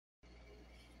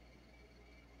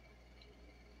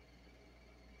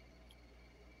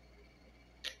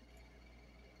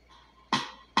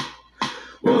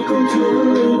Welcome to a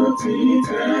little tea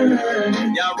time.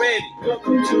 Y'all ready?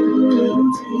 Welcome to a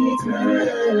little tea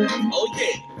time. Oh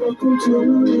yeah. Welcome to a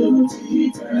little tea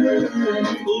time.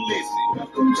 Who listen?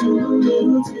 Welcome to a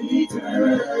little tea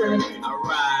time. All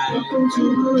right. Welcome to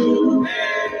a little.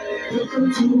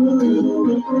 Welcome to a little.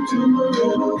 Welcome to a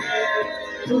little.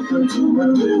 Welcome to a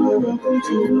little. Welcome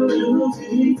to a little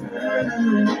tea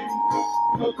time.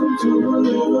 Welcome to a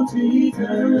little tea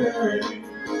time.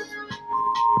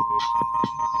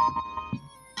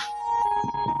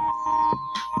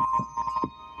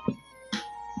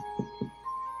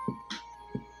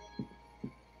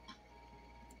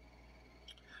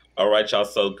 All right, y'all.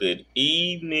 So good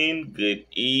evening, good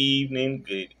evening,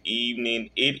 good evening.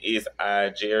 It is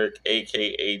I, Jarek,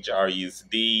 aka Jarius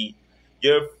D,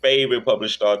 your favorite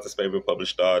published author's favorite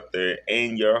published author,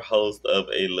 and your host of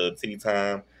A Little Tea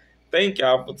Time. Thank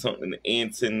y'all for tuning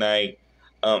in tonight.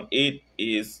 It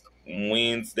is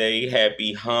Wednesday.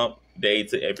 Happy Hump Day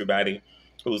to everybody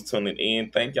who's tuning in.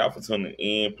 Thank y'all for tuning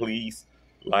in. Please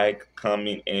like,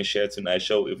 comment, and share tonight's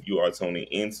show if you are tuning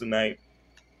in tonight.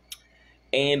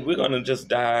 And we're going to just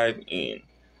dive in.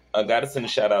 I got to send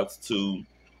shout outs to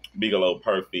Bigelow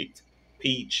Perfect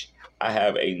Peach. I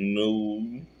have a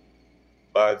new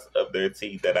box of their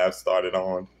tea that I've started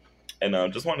on. And I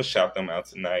just want to shout them out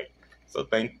tonight. So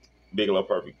thank Bigelow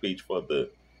Perfect Peach for the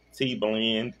tea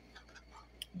blend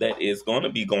that is going to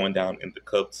be going down in the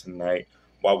cup tonight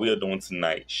while we are doing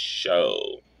tonight's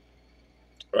show.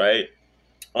 Right?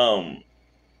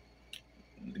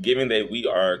 Given that we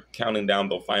are counting down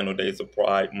the final days of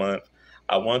Pride Month,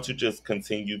 I want to just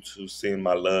continue to send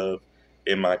my love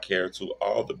and my care to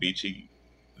all the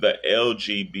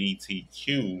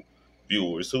LGBTQ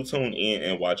viewers who tune in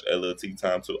and watch LLT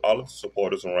Time, to all of the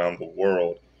supporters around the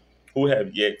world who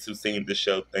have yet to see the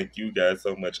show. Thank you guys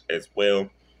so much as well.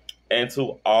 And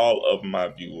to all of my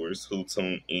viewers who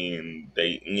tune in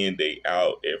day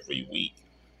out every week.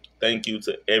 Thank you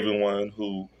to everyone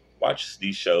who watches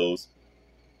these shows.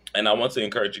 And I want to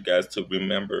encourage you guys to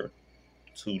remember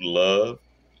to love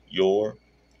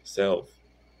yourself,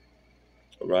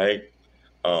 right?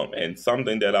 And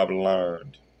something that I've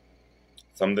learned,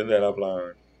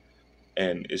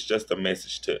 and it's just a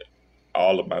message to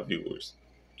all of my viewers.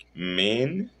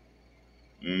 Men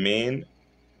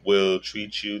will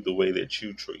treat you the way that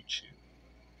you treat you.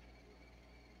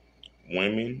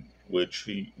 Men would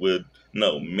treat you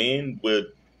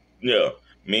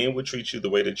the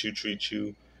way that you treat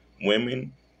you.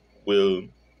 Women will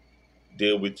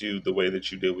deal with you the way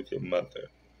that you deal with your mother.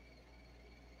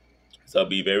 So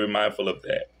be very mindful of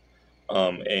that.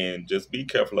 And just be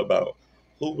careful about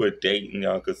who we're dating,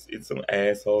 y'all, because it's some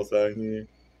assholes out here.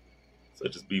 So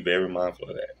just be very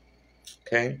mindful of that.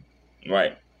 Okay?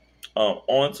 Right.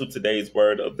 On to today's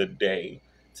word of the day.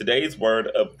 Today's word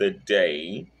of the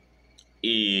day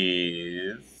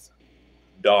is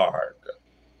darg.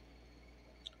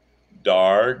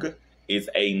 Darg is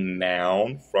a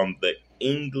noun from the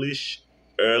English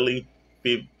early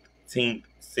 15th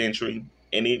century,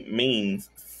 and it means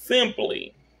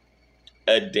simply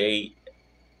a day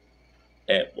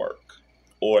at work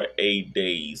or a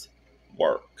day's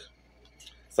work.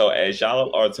 So as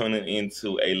y'all are tuning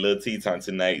into A Little Tea Time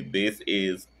tonight, this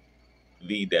is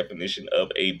the definition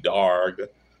of a darg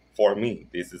for me.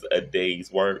 This is a day's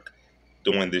work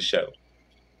doing this show.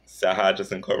 So I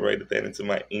just incorporated that into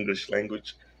my English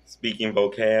language speaking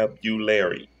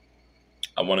vocabulary.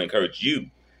 I want to encourage you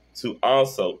to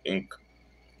also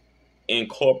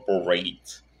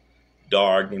incorporate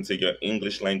darg into your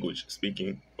English language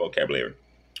speaking vocabulary,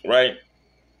 right?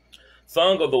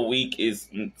 Song of the week is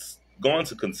going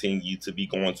to continue to be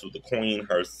going to the queen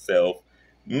herself,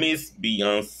 Miss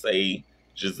Beyonce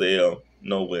Giselle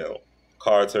Noel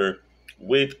Carter,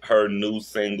 with her new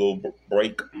single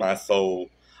Break My Soul.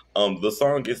 The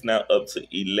song is now up to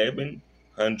 11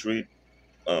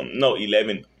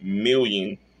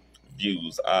 million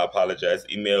views. I apologize.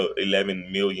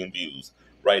 11 million views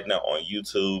right now on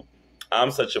YouTube. I'm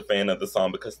such a fan of the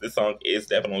song because this song is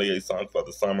definitely a song for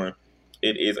the summer.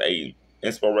 It is a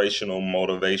inspirational,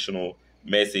 motivational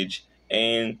message.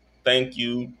 And thank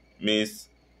you, Miss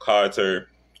Carter,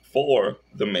 for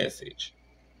the message.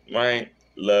 Right?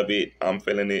 Love it. I'm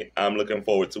feeling it. I'm looking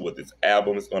forward to what this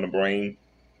album is going to bring.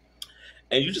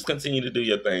 And you just continue to do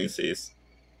your thing, sis.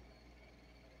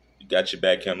 You got your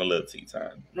back on a little tea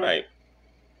time. Right.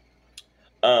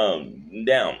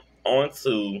 Now, on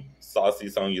to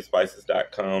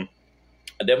SaucySonyaSpices.com.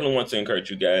 I definitely want to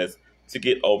encourage you guys to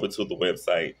get over to the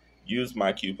website. Use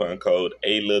my coupon code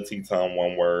ALittleTeaTime,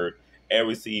 one word, and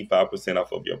receive 5%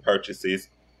 off of your purchases.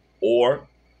 Or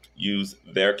use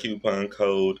their coupon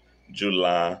code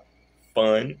July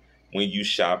fun when you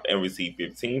shop and receive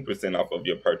 15% off of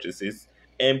your purchases.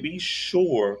 And be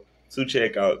sure to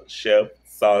check out Chef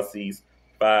Saucy's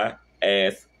Fire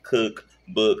Ass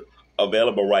Cookbook,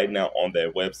 available right now on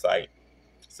their website.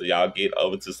 So y'all get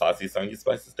over to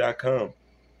SaucySunnySpices.com.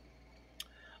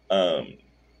 Um,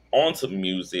 On to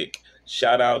music.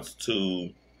 Shout outs to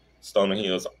Stoner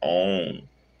Hill's own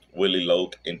Willie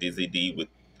Loke and Dizzy D with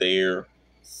their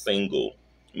single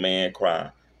Man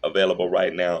Cry, available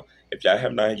right now. If y'all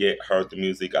have not yet heard the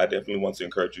music, I definitely want to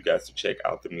encourage you guys to check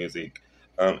out the music,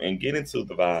 and get into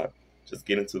the vibe. Just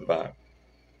get into the vibe.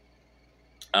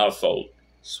 Also,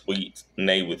 Sweet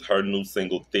Nay with her new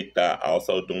single Thick Thigh,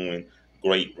 also doing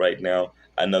great right now.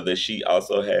 I know that she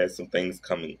also has some things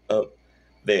coming up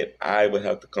that I would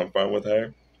have to confirm with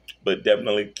her, but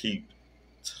definitely keep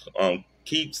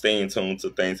staying tuned to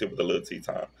things here with a little tea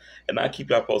time, and I keep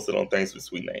y'all posted on things with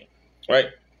Sweet Name, right?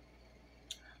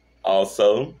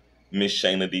 Also, Miss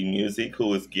Shayna D Music,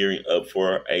 who is gearing up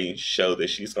for a show that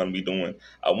she's going to be doing,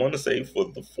 I want to say for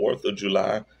the 4th of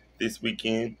July this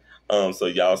weekend. So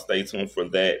y'all stay tuned for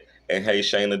that. And hey,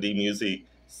 Shayna D Music,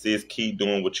 sis, keep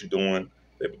doing what you're doing.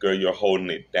 Baby girl, you're holding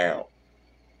it down,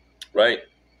 right?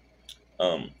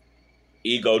 Um,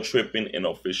 Ego Tripping and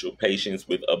Official Patience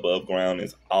with Above Ground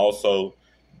is also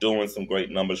doing some great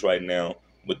numbers right now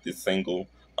with this single.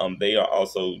 They are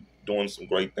also doing some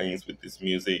great things with this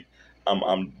music.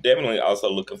 I'm definitely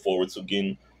also looking forward to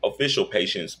getting Official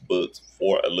Patience booked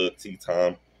for a little tea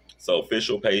time. So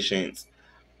Official Patience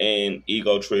and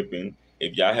Ego Tripping,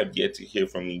 if y'all have yet to hear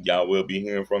from me, y'all will be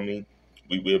hearing from me.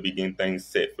 We will be getting things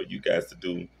set for you guys to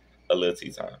do a little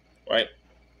tea time, right?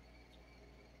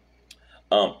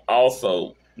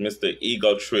 Also, Mr.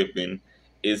 Ego Tripping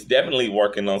is definitely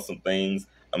working on some things.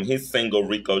 His single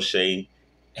Ricochet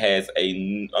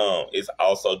is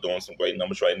also doing some great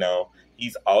numbers right now.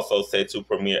 He's also set to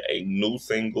premiere a new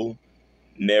single,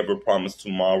 Never Promise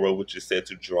Tomorrow, which is set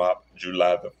to drop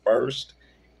July the 1st.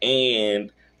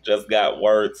 And just got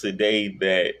word today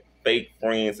that Fake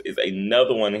Friends is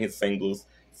another one of his singles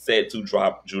set to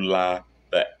drop July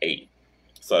the 8th.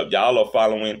 So if y'all are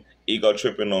following Ego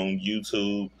Tripping on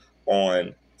YouTube,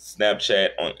 on Snapchat,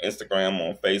 on Instagram,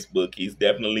 on Facebook, he's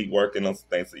definitely working on some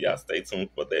things. So y'all stay tuned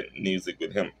for that music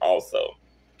with him also.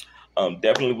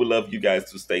 Definitely would love you guys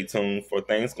to stay tuned for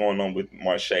things going on with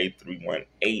Marche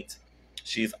 318.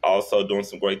 She's also doing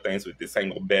some great things with this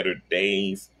single Better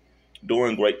Days,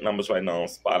 doing great numbers right now on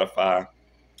Spotify,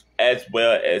 as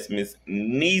well as Miss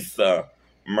Nisa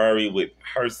Murray with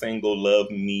her single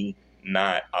Love Me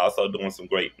Not, also doing some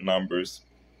great numbers.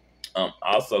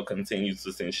 Also continues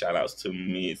to send shout outs to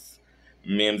Miss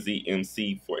Mimsy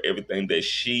MC for everything that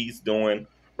she's doing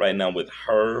right now with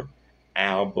her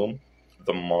album,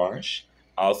 The Marsh.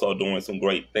 Also doing some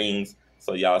great things.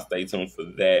 So y'all stay tuned for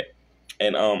that.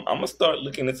 And I'm gonna start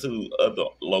looking into other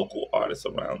local artists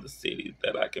around the city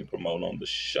that I can promote on the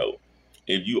show.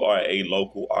 If you are a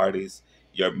local artist,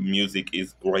 your music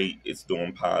is great, it's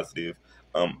doing positive.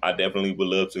 I definitely would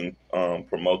love to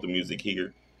promote the music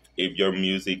here. If your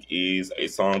music is a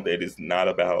song that is not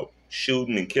about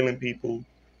shooting and killing people,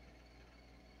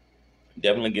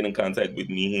 definitely get in contact with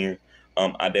me here.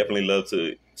 I definitely love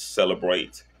to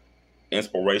celebrate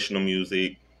inspirational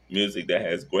music, music that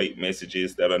has great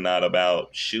messages that are not about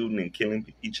shooting and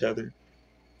killing each other.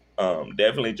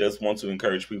 Definitely just want to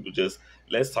encourage people, just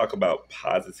let's talk about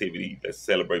positivity. Let's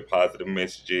celebrate positive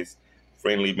messages,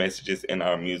 friendly messages in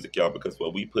our music, y'all, because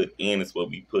what we put in is what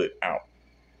we put out.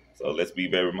 So let's be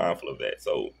very mindful of that.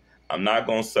 So I'm not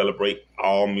going to celebrate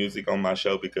all music on my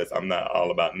show because I'm not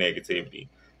all about negativity.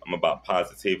 I'm about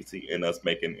positivity and us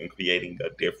making and creating a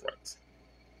difference.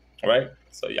 All right?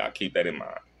 So y'all keep that in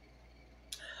mind.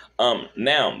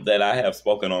 Now that I have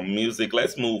spoken on music,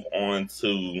 let's move on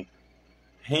to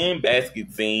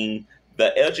Handbasket Zine,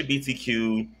 the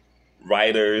LGBTQ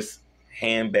writers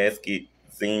Handbasket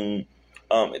Zine.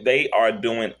 They are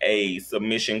doing a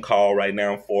submission call right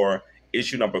now for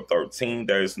issue number 13.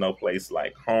 There is no place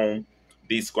like home.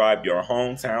 Describe your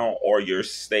hometown or your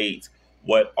state.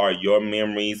 What are your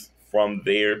memories from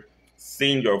there?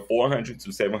 Send your 400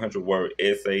 to 700 word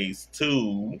essays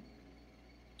to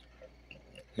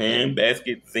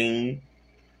handbasketzine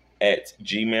at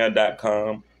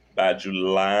gmail.com by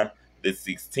July the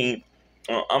 16th.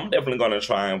 I'm definitely going to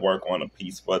try and work on a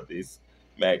piece for this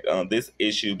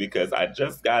issue, because I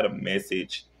just got a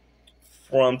message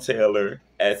from Taylor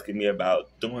asking me about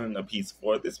doing a piece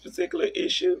for this particular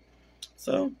issue.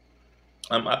 So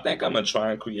I think I'm going to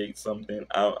try and create something.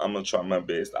 I'm going to try my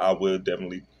best. I will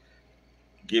definitely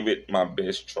give it my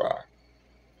best try.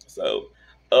 So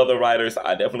other writers,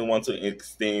 I definitely want to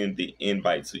extend the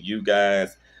invite to you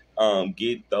guys.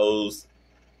 get those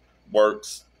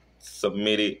works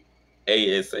submitted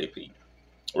ASAP,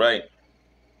 right?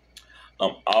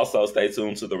 Also, stay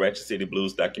tuned to the Ratchet City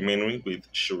Blues documentary with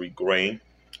Cherie Gray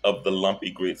of the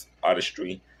Lumpy Grits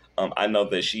artistry. I know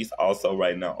that she's also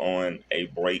right now on a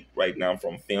break right now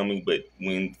from filming, but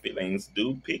when things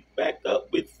do pick back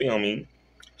up with filming,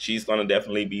 she's going to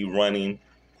definitely be running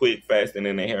quick, fast, and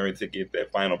in a hurry to get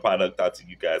that final product out to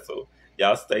you guys. So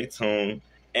y'all stay tuned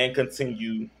and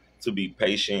continue to be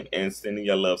patient and sending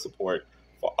your love support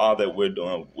for all that we're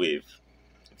doing with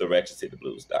the Ratchet City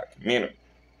Blues documentary.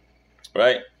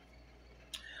 Right?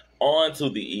 On to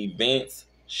the events.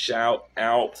 Shout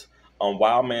out on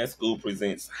Wild Man School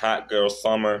presents Hot Girl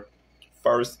Summer,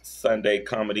 first Sunday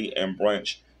comedy and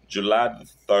brunch, July the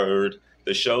 3rd.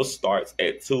 The show starts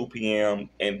at 2 p.m.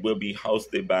 and will be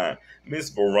hosted by Miss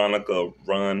Veronica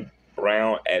Run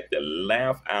Brown at the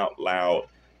Laugh Out Loud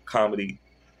Comedy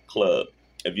Club.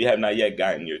 If you have not yet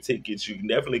gotten your tickets, you can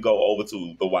definitely go over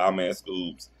to the Wild Man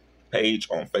School's page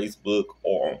on Facebook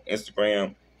or on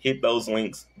Instagram. Hit those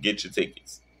links, get your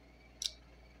tickets.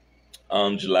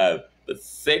 July the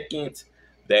 2nd,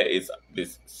 that is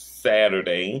this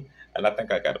Saturday, and I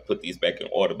think I got to put these back in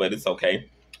order, but it's okay.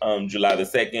 July the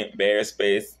 2nd, Bears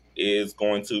Fest is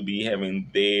going to be having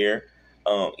their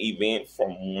event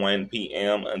from 1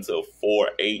 p.m. until 4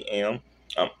 a.m.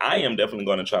 I am definitely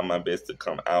going to try my best to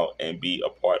come out and be a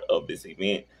part of this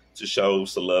event to show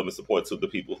some love and support to the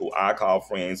people who I call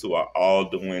friends who are all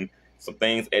doing some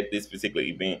things at this particular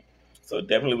event. So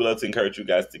definitely would love to encourage you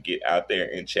guys to get out there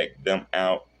and check them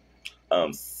out.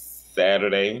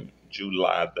 Saturday,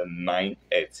 July the 9th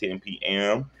at 10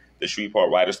 p.m., the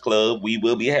Shreveport Writers Club. We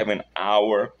will be having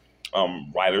our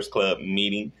Writers Club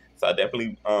meeting. So I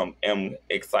definitely am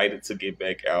excited to get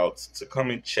back out to come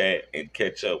and chat and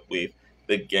catch up with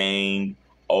the gang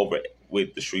over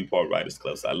with the Shreveport Writers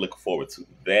Club. So I look forward to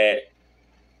that.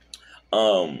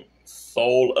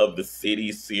 Soul of the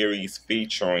City series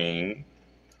featuring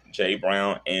Jay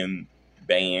Brown and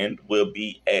band will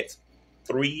be at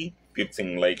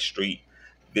 315 Lake Street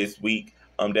this week.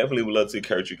 Definitely would love to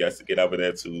encourage you guys to get over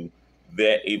there to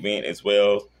that event as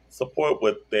well. Support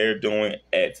what they're doing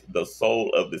at the Soul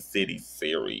of the City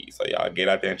series. So y'all get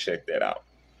out there and check that out.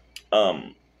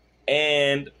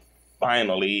 And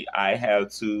finally, I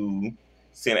have to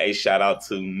send a shout out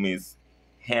to Miss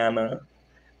Hannah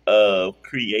of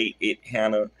Create It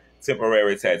Hannah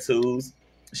Temporary Tattoos.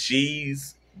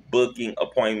 She's booking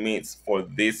appointments for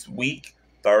this week,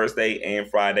 Thursday and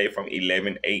Friday from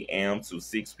 11 a.m. to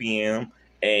 6 p.m.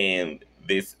 And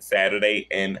this Saturday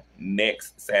and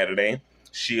next Saturday,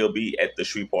 she'll be at the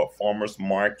Shreveport Farmers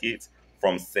Market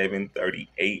from 7:30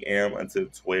 a.m. until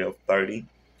 12:30.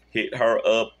 Hit her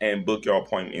up and book your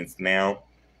appointments now.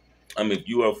 If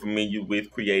you are familiar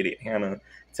with Created Hannah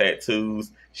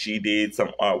Tattoos, she did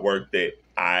some artwork that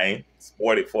I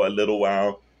sported for a little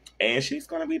while, and she's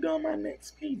going to be doing my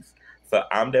next piece. So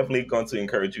I'm definitely going to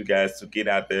encourage you guys to get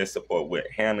out there, support what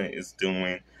Hannah is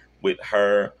doing with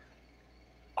her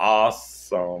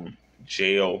awesome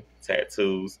gel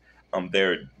tattoos.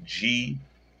 They're GEL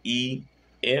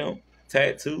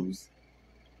tattoos,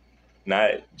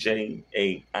 not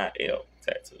JAIL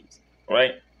tattoos,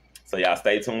 right? So y'all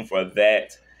stay tuned for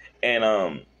that.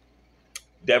 And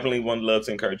definitely would love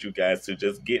to encourage you guys to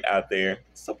just get out there,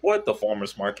 support the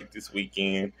farmers market this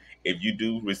weekend. If you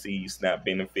do receive SNAP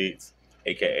benefits,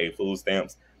 aka food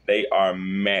stamps, they are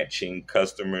matching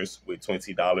customers with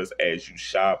 $20 as you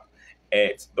shop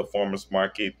at the farmers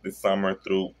market this summer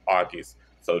through August.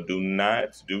 So do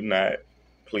not,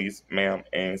 please, ma'am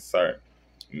and sir,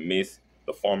 miss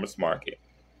the farmers market,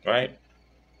 right?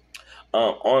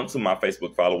 On to my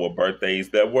Facebook follower birthdays.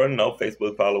 There were no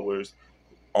Facebook followers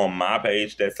on my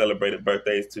page that celebrated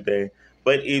birthdays today.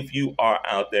 But if you are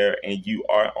out there and you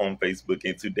are on Facebook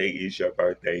and today is your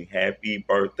birthday, happy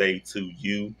birthday to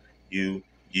you,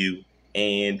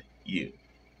 and you.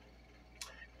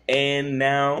 And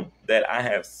now that I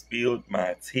have spilled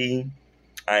my tea,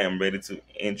 I am ready to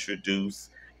introduce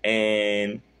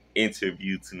and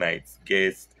interview tonight's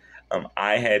guest.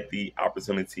 I had the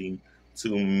opportunity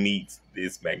to meet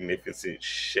this magnificent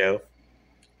chef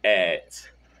at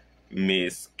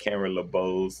Miss Karen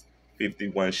LeBeau's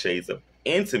 51 Shades of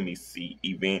Intimacy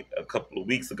event a couple of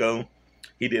weeks ago.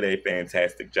 He did a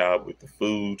fantastic job with the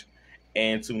food.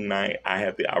 And tonight I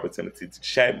have the opportunity to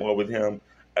chat more with him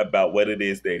about what it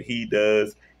is that he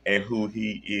does and who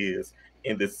he is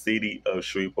in the city of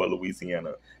Shreveport,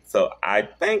 Louisiana. So I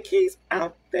think he's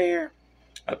out there.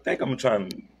 I think I'm trying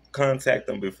to contact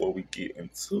him before we get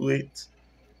into it.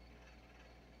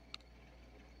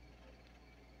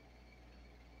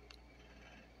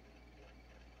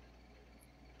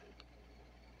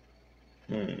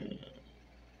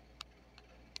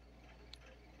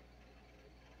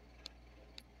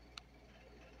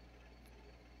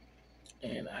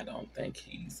 And I don't think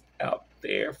he's out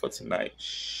there for tonight's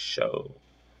show.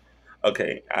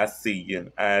 Okay, I see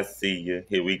you. I see you.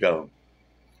 Here we go.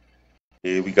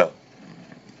 Here we go.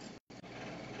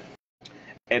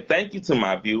 And thank you to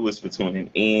my viewers for tuning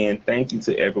in. Thank you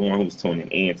to everyone who's tuning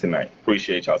in tonight.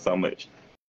 Appreciate y'all so much.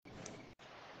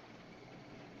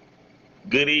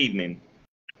 Good evening.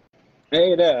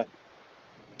 Hey there.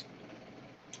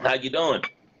 How you doing?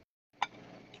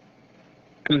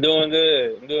 I'm doing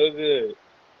good. I'm doing good.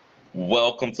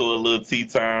 Welcome to a little tea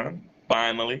time.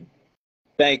 Finally,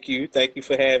 Thank you. Thank you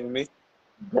for having me.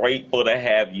 grateful to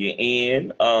have you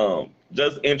in.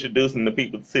 Just introducing the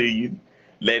people to you,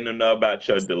 letting them know about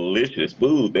your delicious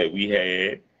food that we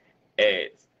had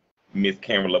at Miss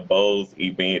Cameron LeBeau's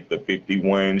event, the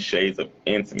 51 Shades of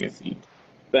Intimacy.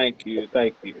 Thank you.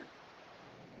 Thank you.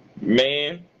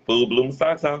 Man, food blew my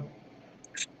socks off.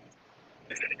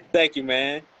 Thank you,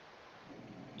 man.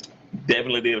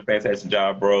 Definitely did a fantastic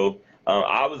job, bro.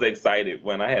 I was excited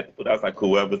when I had the food. I was like,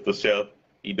 whoever's the chef,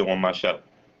 he doing my show.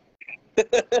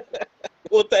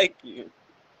 Well, thank you.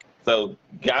 So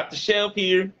got the chef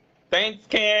here. Thanks,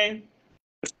 Karen.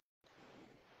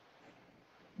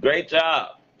 Great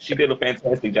job. She did a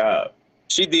fantastic job.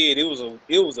 She did. It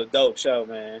was a dope show,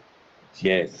 man.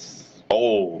 Yes.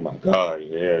 Oh my God.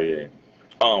 Yeah, yeah.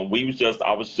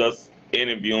 I was just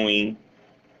interviewing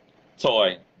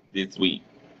Toy this week.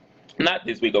 Not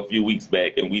this week, a few weeks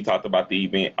back, and we talked about the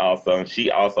event also. And she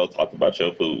also talked about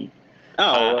your food.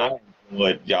 Oh I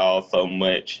enjoyed y'all so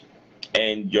much,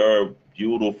 and your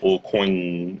beautiful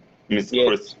queen, Miss yes,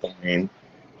 Christine,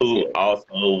 who yes,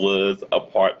 also was a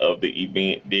part of the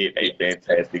event, did a yes,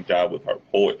 fantastic job with her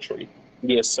poetry.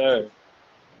 yes, sir.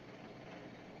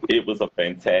 It was a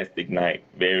fantastic night,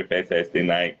 very fantastic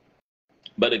night.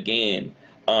 But again,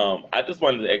 I just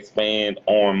wanted to expand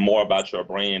on more about your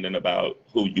brand and about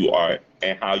who you are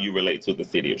and how you relate to the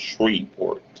city of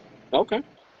Shreveport. Okay.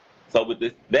 So with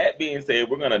that being said,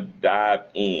 we're gonna dive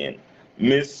in.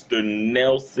 Mr.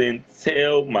 Nelson,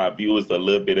 tell my viewers a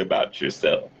little bit about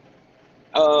yourself.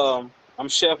 I'm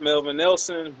Chef Melvin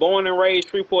Nelson, born and raised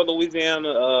Shreveport,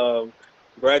 Louisiana.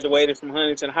 Graduated from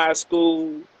Huntington High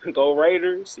School. Go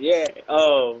Raiders! Yeah.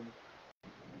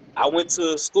 I went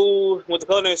to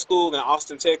culinary school in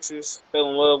Austin, Texas. Fell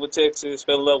in love with Texas.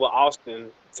 Fell in love with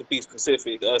Austin, to be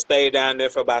specific. Stayed down there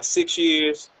for about 6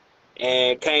 years,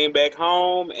 and came back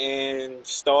home and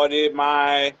started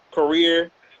my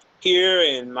career here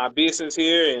and my business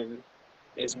here. And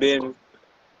it's been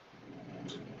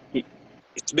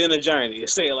it's been a journey.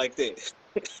 Let's say it like that.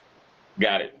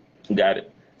 Got it. Got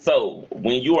it. So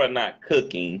when you are not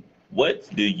cooking, what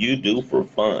do you do for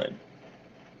fun?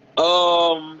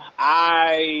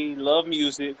 I love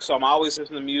music, so I'm always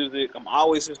listening to music. I'm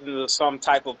always listening to some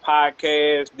type of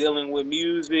podcast dealing with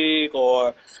music,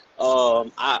 or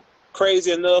I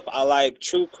crazy enough, I like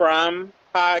true crime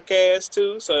podcasts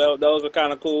too. So those are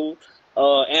kind of cool.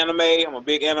 Anime, I'm a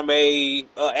big anime.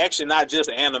 Actually, not just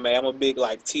anime. I'm a big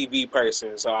like TV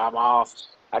person, so I'm off.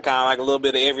 I kind of like a little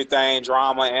bit of everything: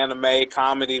 drama, anime,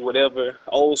 comedy, whatever.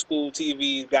 Old school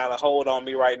TV got a hold on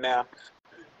me right now.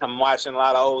 I'm watching a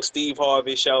lot of old Steve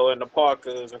Harvey show and the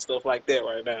Parkers and stuff like that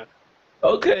right now.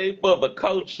 Okay, for the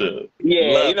culture.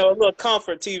 Yeah, Love a little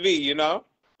comfort TV. You know,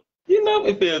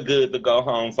 it feel good to go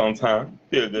home sometime.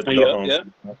 Feel good to go Yep, home yep.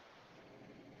 sometime.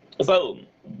 So,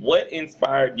 what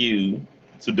inspired you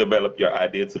to develop your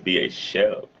idea to be a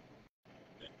chef?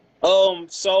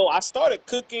 So I started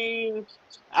cooking.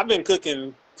 I've been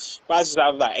cooking probably since I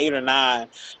was like 8 or 9.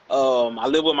 I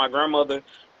lived with my grandmother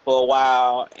for a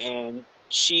while, and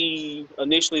she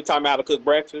initially taught me how to cook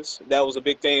breakfast. That was a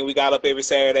big thing. We got up every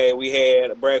Saturday. We had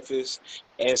a breakfast,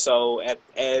 and so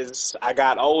as I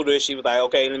got older, she was like,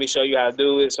 "Okay, let me show you how to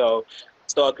do it." So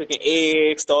started cooking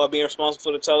eggs. Started being responsible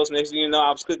for the toast. Next thing you know,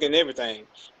 I was cooking everything.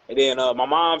 And then my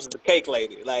mom's the cake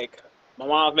lady. Like my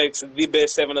mom makes the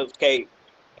best 7 Up cake,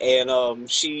 and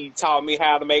she taught me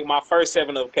how to make my first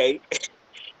 7 Up cake.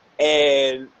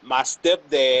 And my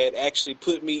stepdad actually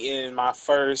put me in my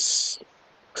first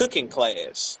cooking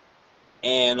class.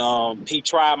 And he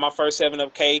tried my first 7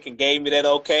 Up cake and gave me that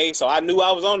okay. So I knew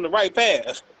I was on the right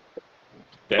path.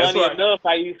 That's Funny right. enough,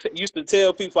 I used to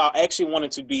tell people I actually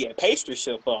wanted to be a pastry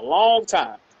chef for a long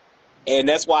time. And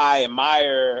that's why I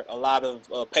admire a lot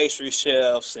of pastry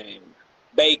chefs and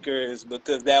bakers,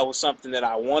 because that was something that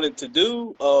I wanted to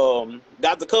do.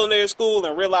 Got to culinary school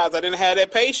and realized I didn't have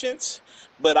that patience,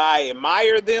 but I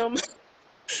admire them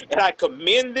and I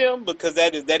commend them, because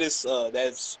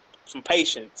that's some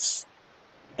patience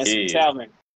and some Is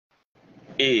talent.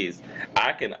 is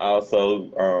I can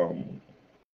also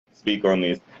speak on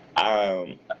this.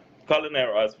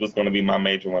 Culinary arts was going to be my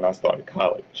major when I started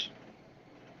college.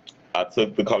 I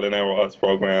took the culinary arts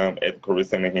program at the Career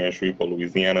Center here in Shreveport,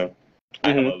 Louisiana.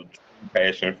 I have a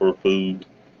passion for food,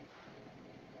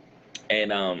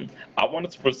 and I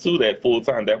wanted to pursue that full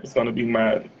time. That was going to be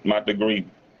my degree.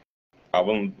 I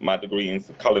want my degree in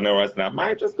culinary arts, and I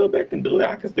might just go back and do it.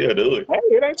 I can still do it. Hey,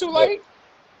 it ain't too late.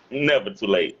 Never too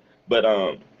late. But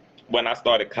when I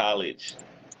started college,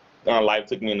 life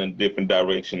took me in a different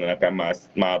direction, and I got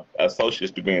my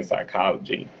associate's degree in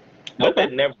psychology. But Okay.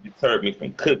 that never deterred me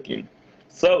from cooking.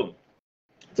 So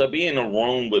to be in a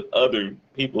room with other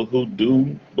people who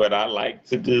do what I like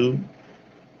to do,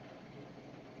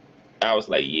 I was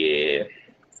like, yeah,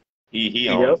 he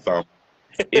on Yep. something.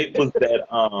 It was that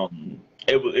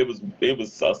it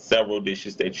was several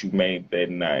dishes that you made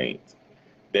that night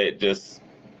that just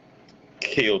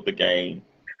killed the game.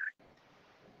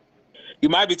 You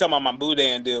might be talking about my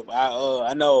boudin dip.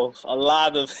 I know a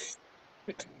lot of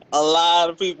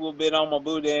people have been on my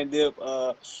boudin dip.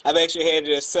 I've actually had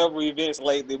it at several events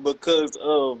lately because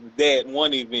of that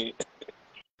one event.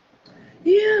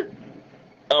 Yeah.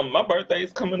 My birthday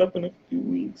is coming up in a few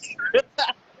weeks.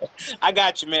 I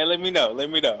got you, man. Let me know. Let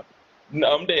me know.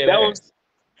 No, I'm dead That was ass.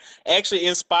 actually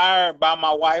inspired by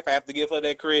my wife. I have to give her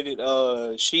that credit.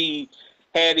 She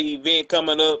had an event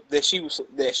coming up that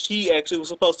she actually was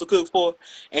supposed to cook for,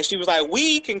 and she was like,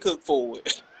 "We can cook for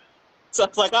it." So I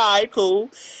was like, "All right, cool."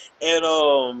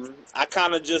 And I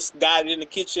kind of just got in the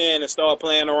kitchen and started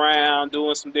playing around,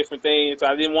 doing some different things.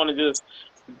 I didn't want to just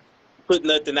put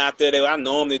nothing out there that I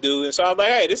normally do. And so I was like,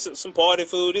 "Hey, this is some party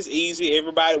food. It's easy.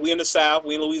 Everybody, we in the South,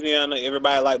 we in Louisiana.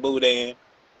 Everybody like boudin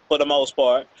for the most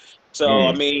part." So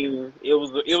I Mm, mean, it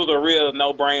was a real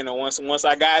no brainer. Once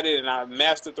I got it and I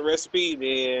mastered the recipe,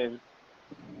 then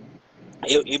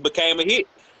it became a hit.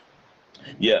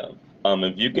 yeah.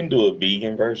 If you can do a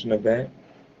vegan version of that,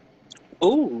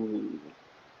 Ooh.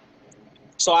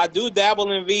 So I do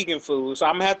dabble in vegan food. So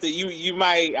I'm gonna have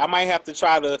to I might have to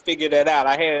try to figure that out.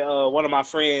 I had one of my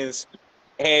friends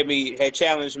had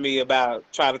challenged me about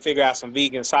trying to figure out some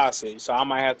vegan sausage. So I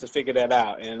might have to figure that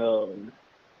out and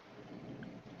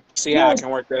see how I yeah, can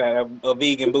work that out. A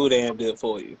vegan boudin dip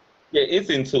for you. yeah, it's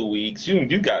in 2 weeks.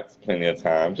 You got plenty of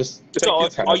time. Just take So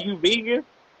your are time. you vegan?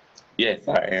 Yes,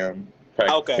 I am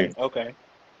Okay, practicing. okay,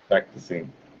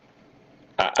 Practicing.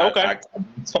 okay.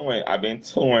 I've been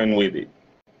toying with it.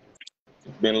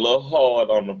 It's been a little hard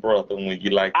on the brother when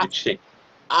you like I your chicken.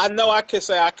 I know I can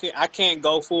say I can't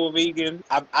go full vegan.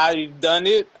 I've done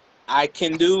it. I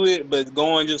can do it, but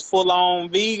going just full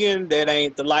on vegan, that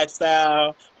ain't the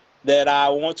lifestyle that I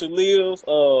want to live.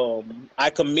 I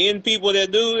commend people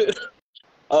that do it.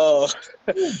 Uh,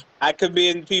 I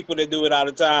commend people that do it all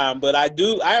the time, but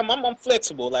I'm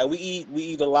flexible. Like we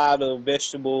eat a lot of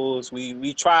vegetables.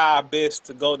 We try our best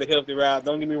to go the healthy route.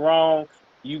 Don't get me wrong.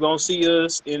 You gonna see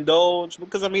us indulge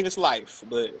because I mean it's life,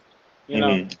 but you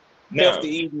know, Hmm. Now, healthy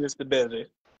eating is the better.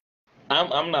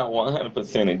 I'm not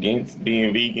 100% against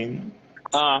being vegan,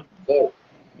 Uh, but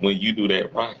when you do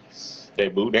that rice,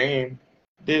 that boudin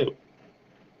dip,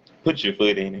 put your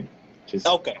foot in it. Just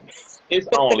okay. it's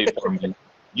only for me.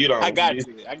 You I don't. got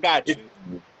you. I got It's,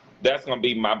 you. that's gonna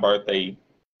be my birthday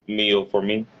meal for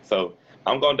me. So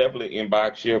I'm gonna definitely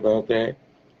inbox you about that.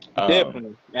 Um,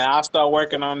 Definitely. And I'll start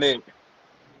working on that,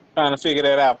 trying to figure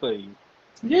that out for you.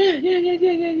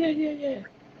 yeah.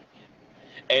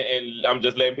 And I'm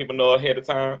just letting people know ahead of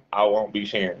time. I won't be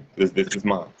sharing because this is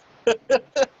mine.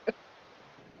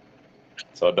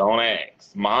 So don't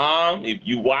ask, Mom, if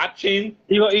you watching.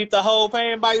 You gonna eat the whole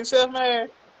pan by yourself, man?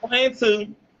 Plan to.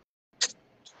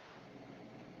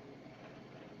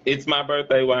 It's my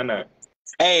birthday. Why not?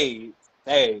 Hey,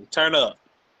 hey, turn up.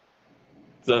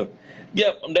 So,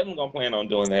 yep, I'm definitely gonna plan on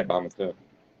doing that by myself.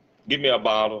 Give me a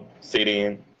bottle, sit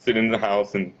in the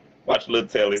house, and watch a little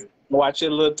telly. Watch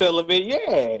your little television.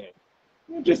 Yeah.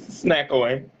 Just a snack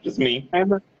away, just me.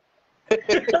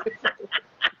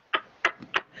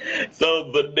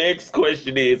 So the next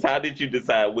question is, how did you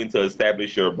decide when to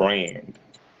establish your brand?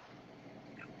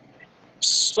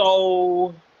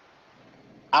 So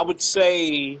I would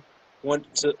say when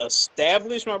to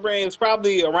establish my brand, it's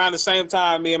probably around the same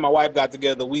time me and my wife got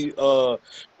together. We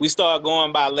started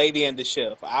going by Lady and the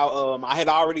Chef. I had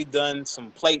already done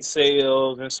some plate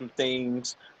sales and some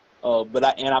things, but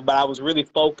I was really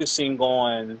focusing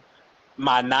on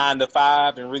my 9 to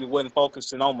 5 and really wasn't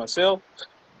focusing on myself.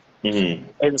 Hmm.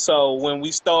 And so when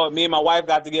me and my wife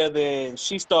got together and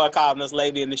she started calling us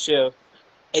Lady and the Chef.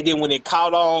 And then when it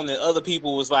caught on and other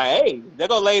people was like, hey, there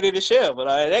go Lady the Chef. But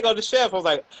there go the chef. I was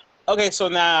like, okay, so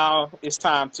now it's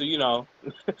time to,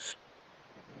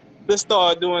 let's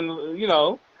start doing,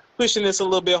 pushing this a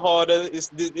little bit harder.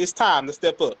 It's time to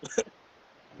step up.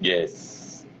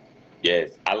 Yes.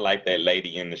 Yes. I like that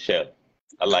lady in the show.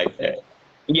 I like that.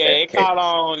 Yeah, That's it caught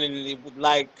on, and it was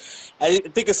like I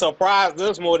think it surprised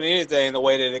us more than anything the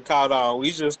way that it caught on.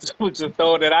 We just we just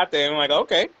throwing it out there and like,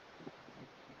 okay,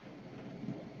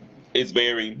 it's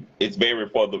very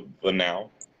for now.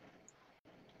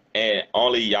 And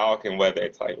only y'all can wear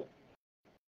that title.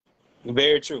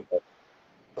 very true.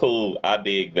 Cool. I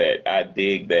dig that. I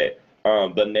dig that.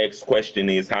 The next question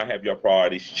is, how have your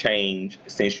priorities changed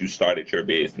since you started your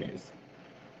business?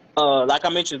 Like I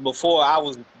mentioned before, I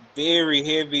was very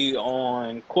heavy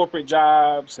on corporate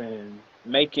jobs and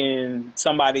making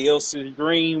somebody else's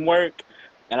dream work,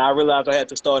 and I realized I had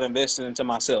to start investing into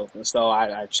myself. And so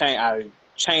I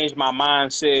changed my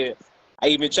mindset. I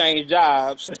even changed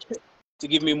jobs to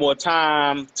give me more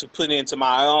time to put into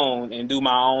my own and do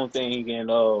my own thing.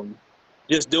 And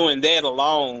just doing that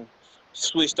alone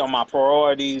switched on my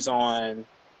priorities on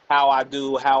how I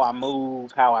do, how I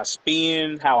move, how I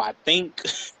spend, how I think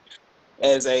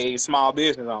as a small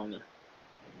business owner.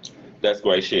 That's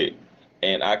great shit.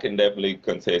 And I can definitely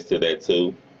contest to that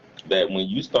too. That when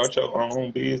you start your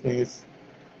own business,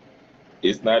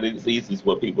 it's not as easy as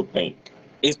what people think.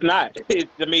 It's not.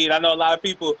 I mean, I know a lot of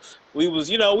people. We was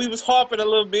harping a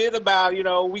little bit about,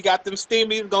 we got them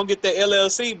stimmies, gonna get the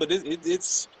LLC, but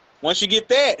it's once you get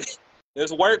that,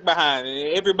 there's work behind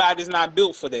it. Everybody's not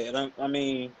built for that. I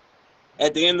mean,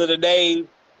 at the end of the day,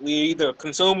 we're either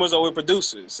consumers or we're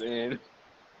producers, and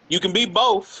you can be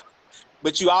both,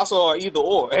 but you also are either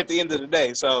or at the end of the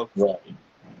day. So Right.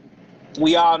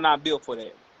 we all not built for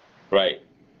that. Right.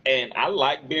 And I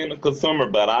like being a consumer,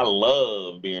 but I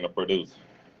love being a producer.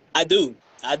 I do.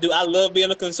 I do. I love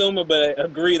being a consumer, but I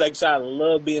agree, like you said, I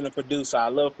love being a producer. I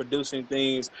love producing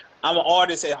things. I'm an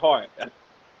artist at heart.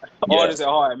 Yeah. Artist at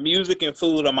heart. Music and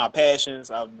food are my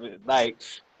passions. I've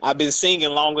been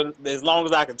singing as long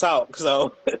as I can talk.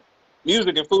 So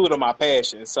music and food are my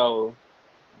passions. So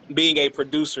being a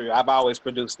producer, I've always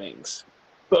produced things.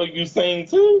 So you sing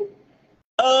too?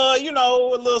 A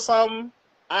little something.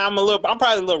 I'm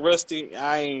probably a little rusty.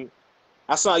 I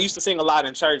used to sing a lot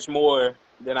in church more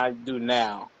than I do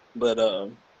now. But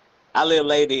I let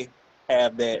Lady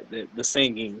have the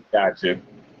singing. Got you.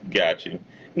 Got you.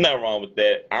 Nothing wrong with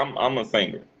that. I'm a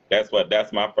singer. That's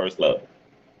my first love.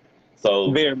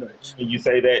 So Very much. when you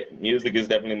say that, music is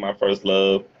definitely my first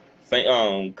love.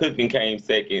 Cooking came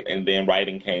second, and then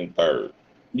writing came third.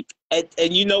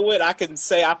 And you know what? I can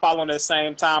say I follow on that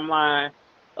same timeline.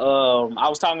 I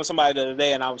was talking to somebody the other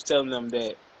day, and I was telling them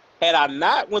that had I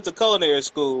not went to culinary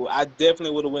school, I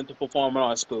definitely would have went to performing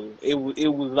arts school. It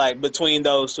was like between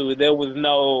those two. There was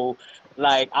no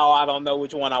like, oh, I don't know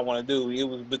which one I want to do. It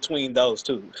was between those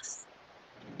two.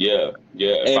 Yeah,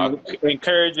 yeah. If I And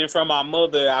encouraging from my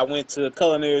mother, I went to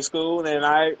culinary school, and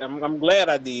I'm glad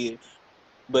I did.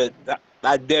 But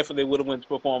I definitely would have went to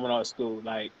performing arts school,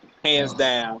 like hands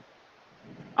down.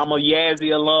 I'm a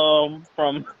Yazzie alum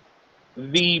from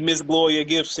the Miss Gloria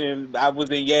Gibson. I was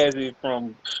in Yazzie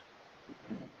from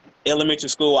elementary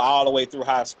school all the way through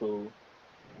high school.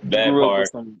 that Grew up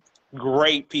with part. some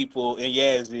great people in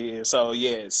Yazzie. So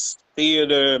yes,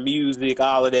 theater, music,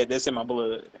 all of that, that's in my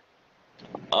blood.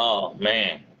 Oh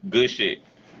man, good shit.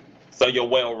 So you're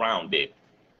well rounded,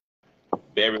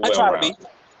 very I well try to be. rounded.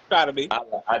 Try to be.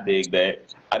 I dig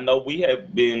that. I know we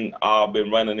have been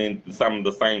running in some of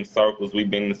the same circles. We've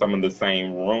been in some of the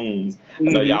same rooms. I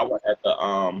know Hmm. y'all were at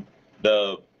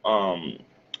the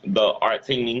the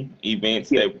artini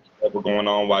events Yeah. that were going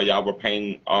on while y'all were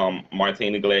painting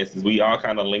martini glasses. We all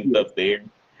kind of linked Yeah. up there,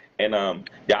 and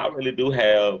y'all really do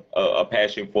have a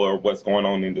passion for what's going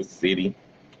on in the city.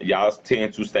 Y'all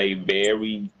tend to stay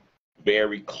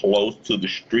very close to the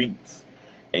streets,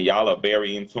 and y'all are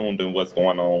very in tune to what's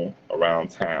going on around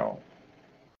town.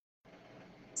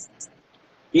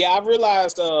 Yeah, I've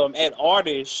realized at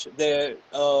Artish that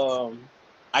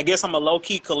I guess I'm a low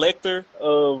key collector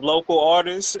of local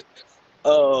artists.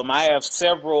 I have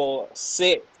several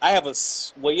set. I have a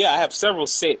s- well, yeah, I have several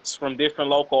sets from different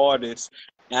local artists,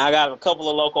 and I got a couple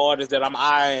of local artists that I'm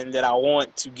eyeing that I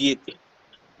want to get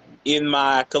in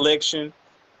my collection.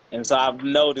 And so I've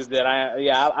noticed that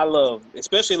I love,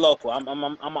 especially local.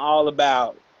 I'm all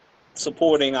about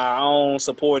supporting our own,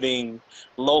 supporting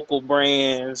local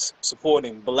brands,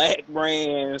 supporting Black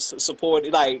brands,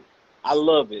 supporting like I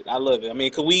love it. I love it. I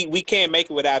mean, 'cause we can't make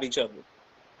it without each other.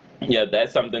 Yeah,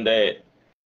 that's something that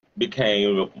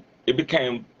became it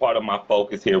became part of my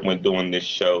focus here when doing this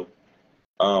show.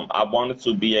 I wanted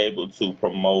to be able to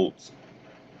promote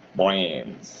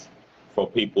brands for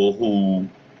people who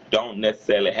don't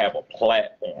necessarily have a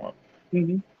platform,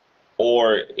 Hmm.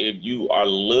 or if you are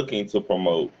looking to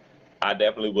promote, I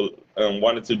definitely will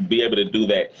wanted to be able to do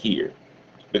that here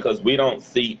because we don't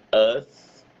see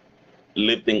us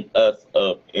lifting us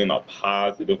up in a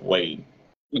positive way.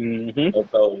 Mm-hmm. And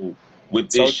so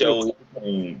with this So true. show, it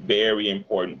became very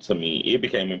important to me. It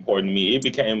became important to me. It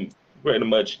became pretty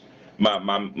much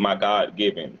my God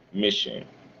given mission,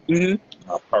 Mm-hmm.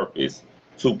 my purpose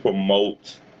to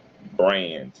promote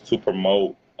brands, to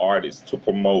promote artists, to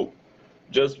promote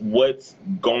just what's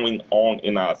going on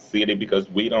in our city because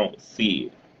we don't see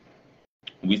it.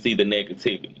 We see the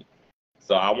negativity.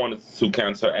 So I wanted to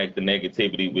counteract the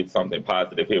negativity with something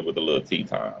positive here with a little tea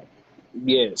time.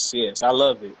 Yes, yes, I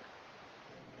love it.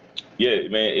 Yeah,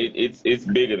 man, it's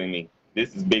bigger than me.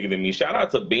 This is bigger than me. Shout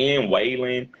out to Ben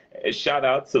Whalen. Shout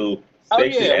out to Oh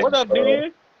Sexy yeah, as what up, Love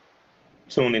Ben?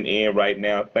 tuning in right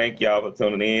now. Thank y'all for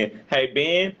tuning in. Hey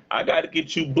Ben, I got to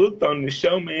get you booked on the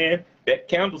show, man. That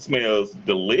candle smells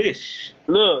delish.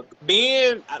 Look,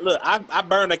 Ben. I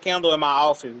burn a candle in my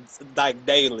office like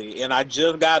daily, and I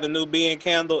just got a new Ben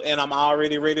candle, and I'm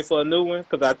already ready for a new one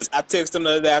because I texted him the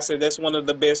other day. I said that's one of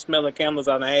the best smelling candles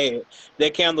I've had.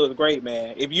 That candle is great,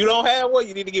 man. If you don't have one,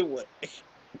 you need to get one.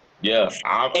 Yeah,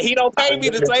 And he don't pay I'm me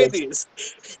to looking say for this.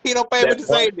 He don't pay me that to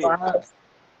say brunch this. vibes.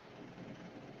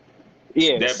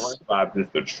 That Yes, brunch vibes is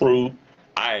the truth.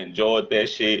 I enjoyed that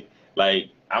shit. Like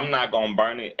I'm not gonna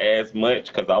burn it as much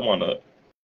because I wanna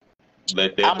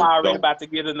let that I'm just already go. about to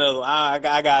get another one. I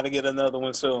got to get another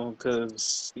one soon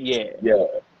because yeah. Yeah,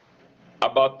 I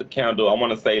bought the candle. I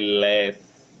want to say last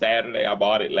Saturday. I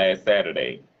bought it last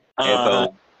Saturday, and Uh-huh.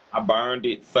 so I burned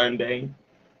it Sunday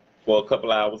for a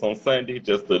couple hours on Sunday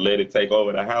just to let it take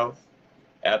over the house.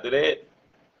 After that,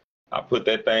 I put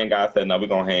that thing out. I said, "No, we're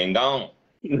gonna hang on."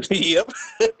 Yep.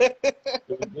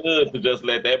 It's good to just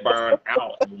let that burn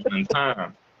out at one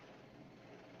time.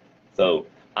 So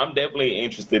I'm definitely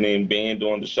interested in Ben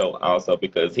doing the show also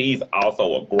because he's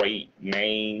also a great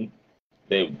name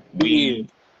that Yeah. we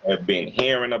have been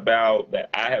hearing about, that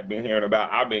I have been hearing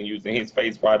about. I've been using his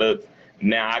face products.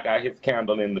 Now I got his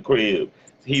candle in the crib.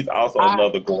 He's also I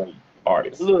another great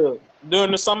artist. look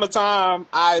during the summertime.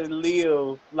 I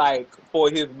live like for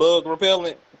his bug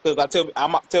repellent because I tell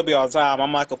you all the time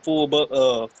I'm like a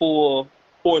full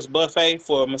force buffet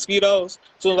for mosquitoes.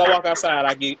 As soon as I walk outside,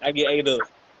 I get ate up.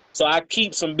 So I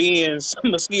keep some bins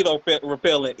mosquito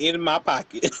repellent in my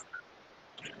pocket.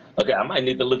 Okay, I might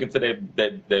need to look into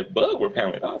that bug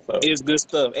repellent also. It's good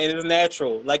stuff and it's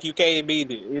natural. Like you can't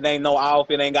beat it. It ain't no off.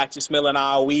 It ain't got you smelling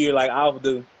all weird like off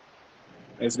do.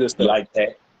 It's good stuff. Like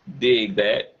that. Dig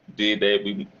that. Did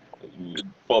that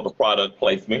for the product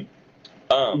placement.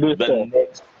 Good The stuff.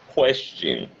 next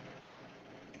question.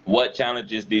 What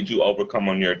challenges did you overcome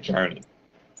on your journey?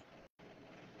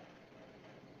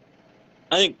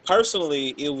 I think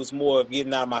personally, it was more of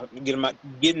getting out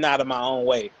of my own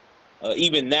way.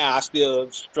 Even now, I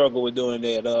still struggle with doing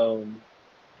that.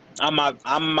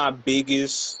 I'm my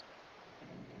biggest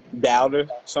doubter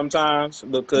sometimes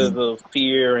because of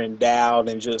fear and doubt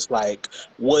and just like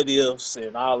what ifs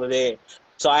and all of that.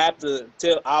 So I have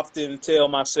to often tell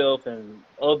myself and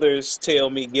others tell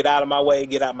me get out of my way,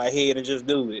 get out of my head, and just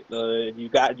do it. You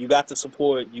got the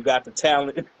support, you got the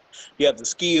talent, you have the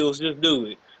skills, just do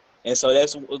it. And so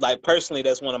that's like personally,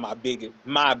 that's one of my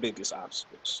biggest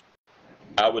obstacles.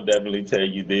 I would definitely tell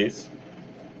you this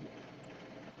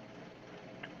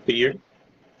fear,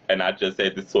 and I just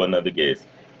said this to another guest.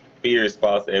 Fear is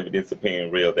false evidence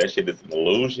appearing real. That shit is an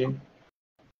illusion.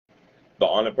 The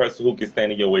only person who can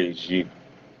stand in your way is you.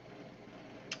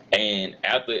 And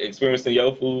after experiencing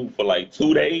your food for like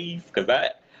 2 days, because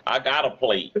I got a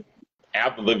plate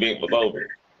after the event was over.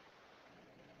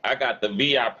 I got the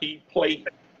VIP plate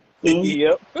too,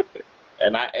 Yep.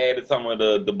 and I added some of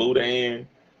the boudin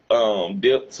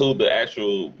dip to the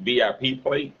actual VIP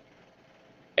plate,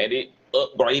 and it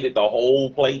upgraded the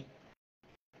whole plate.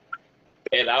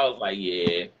 And I was like,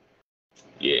 yeah,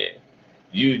 yeah.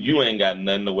 You ain't got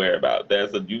nothing to worry about.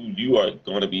 You are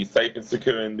going to be safe and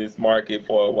secure in this market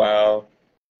for a while.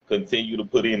 Continue to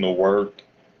put in the work.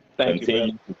 Thank you,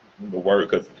 Continue brother. to put in the work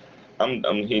because I'm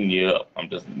hitting you up. I'm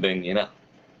just letting you know.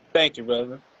 Thank you,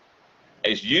 brother.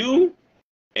 It's you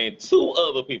and two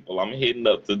other people I'm hitting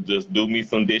up to just do me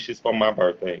some dishes for my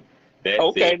birthday. That's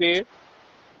Okay, it. then.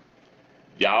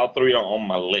 Y'all three are on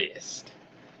my list.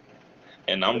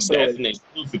 And that's So, an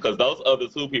exclusive because those other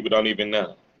two people don't even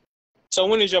know. so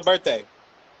when is your birthday?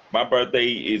 My birthday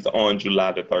is on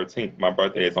July the 13th. My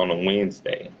birthday is on a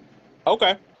Wednesday.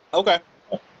 Okay. Okay.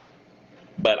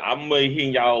 But I'm gonna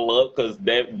hit y'all up because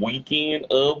that weekend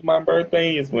of my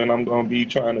birthday is when I'm gonna be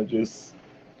trying to just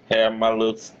have my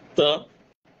little stuff.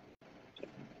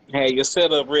 Hey, your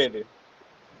setup ready.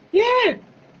 Yeah,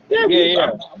 yeah. Yeah,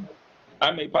 yeah.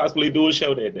 I may possibly do a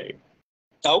show that day.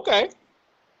 Okay.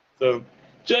 So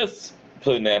just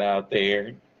putting that out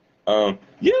there.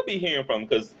 You'll be hearing from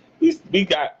because we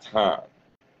got time.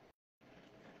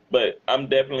 But I'm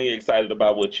definitely excited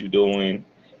about what you're doing,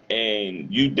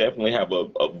 and you definitely have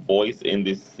a voice in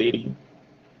this city.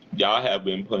 Y'all have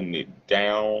been putting it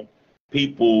down.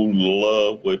 People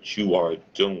love what you are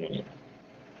doing.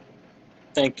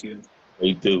 Thank you.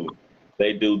 They do.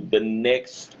 They do. The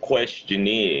next question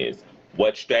is,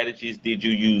 what strategies did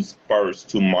you use first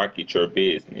to market your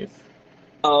business?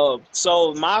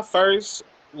 So my first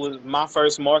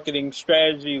marketing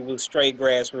strategy was straight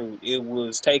grassroots. It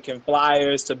was taking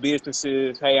flyers to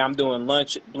businesses. Hey, I'm doing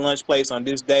lunch place on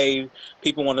this day.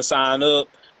 People want to sign up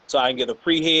so I can get a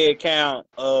pre-head count.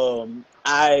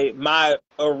 I my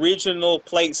original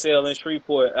plate sale in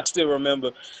Shreveport. I still remember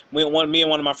when me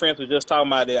and one of my friends were just talking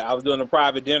about it. I was doing a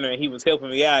private dinner and he was helping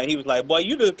me out. And he was like, "Boy,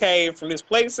 you just came from this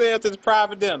plate sale to this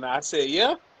private dinner." I said,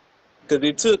 "Yeah." Because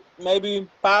it took maybe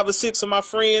 5 or 6 of my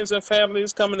friends and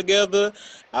families coming together.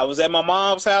 I was at my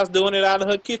mom's house doing it out of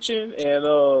her kitchen,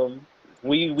 and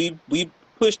we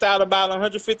pushed out about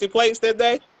 150 plates that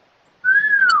day.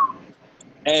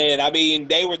 And I mean,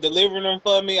 they were delivering them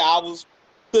for me. I was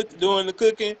doing the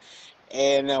cooking,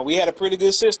 and we had a pretty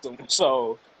good system.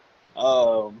 So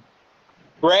um,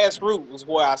 grassroots was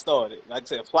where I started. Like I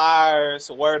said,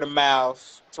 flyers, word of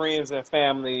mouth, friends and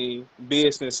family,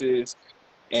 businesses,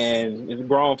 and it's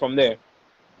grown from there.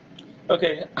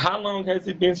 Okay, how long has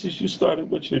it been since you started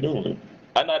what you're doing?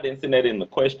 I know I didn't send that in the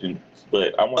questions,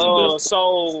 but I wanted to.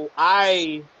 So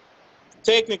I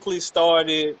technically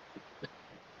started.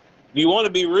 If you want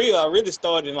to be real, I really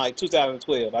started in like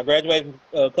 2012. I graduated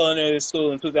from culinary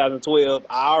school in 2012.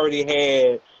 I already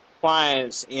had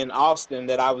clients in Austin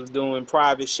that I was doing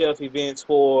private chef events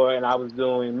for, and I was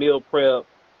doing meal prep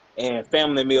and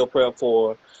family meal prep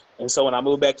for. And so when I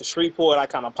moved back to Shreveport, I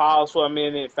kind of paused for a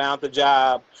minute, found the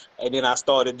job, and then I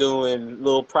started doing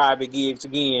little private gigs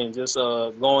again, just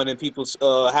going in people's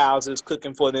houses,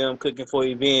 cooking for them, cooking for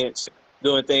events,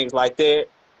 doing things like that.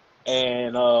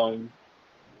 And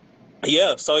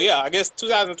yeah, so yeah, I guess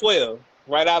 2012,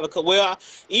 right out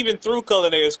of even through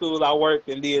culinary school, I worked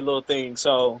and did little things.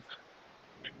 So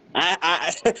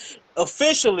I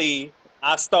officially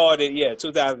I started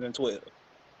 2012.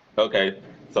 Okay,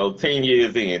 so 10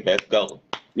 years in, let's go.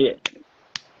 Yeah,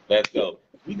 Let's go.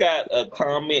 We got a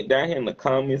comment down here in the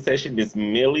comment section. This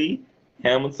Millie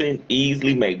Hamilton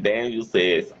Easley McDaniel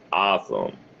says,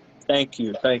 awesome. thank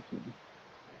you.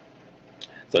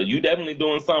 So you definitely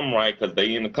doing something right because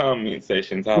they in the comment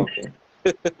section talking.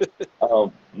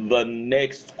 The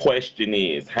next question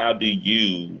is, how do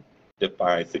you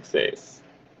define success?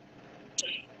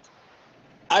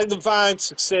 I define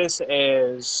success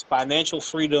as financial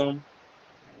freedom.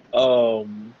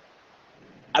 Um,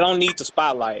 I don't need the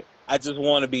spotlight. I just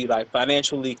want to be like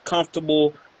financially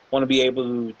comfortable. Want to be able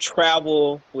to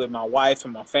travel with my wife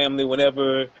and my family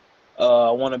whenever.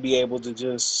 I want to be able to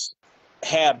just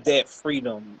have that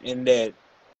freedom and that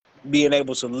being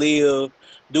able to live,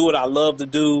 do what I love to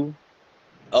do,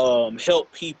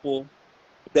 help people.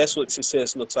 That's what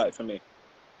success looks like for me.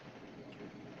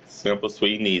 Simple,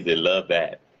 sweet, and easy. Love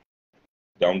that.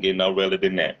 Don't get no realer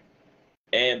than that.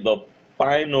 And the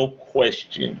final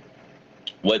question,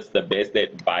 what's the best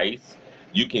advice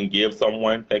you can give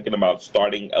someone thinking about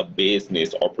starting a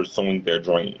business or pursuing their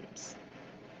dreams?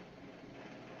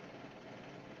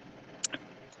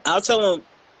 I'll tell them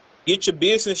get your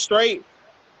business straight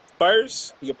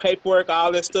first, your paperwork,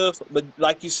 all that stuff. But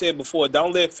like you said before,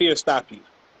 don't let fear stop you.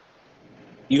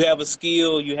 You have a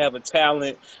skill, you have a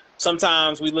talent.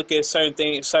 Sometimes we look at certain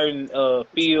things, certain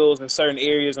fields and certain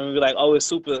areas, and we be like, "Oh, it's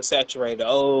super saturated.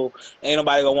 Oh, ain't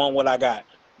nobody gonna want what I got."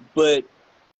 But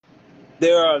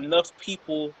there are enough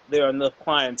people, there are enough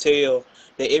clientele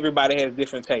that everybody has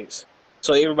different tastes.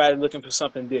 So everybody's looking for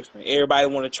something different. Everybody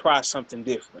want to try something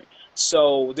different.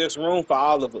 So there's room for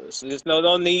all of us. There's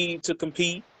no need to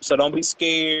compete. So don't be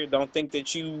scared. Don't think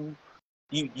that you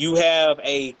have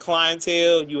a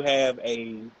clientele, you have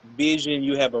a vision,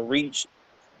 you have a reach.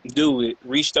 Do it.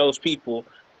 Reach those people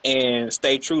and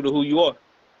stay true to who you are.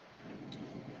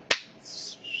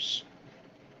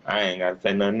 I ain't got to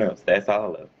say nothing else. That's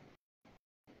all of it.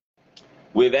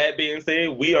 With that being said,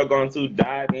 we are going to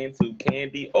dive into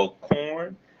candy or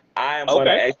corn. I am going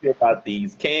to Okay. ask you about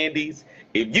these candies.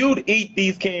 If you'd eat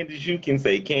these candies, you can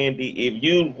say candy. If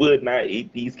you would not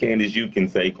eat these candies, you can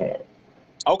say corn.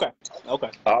 Okay.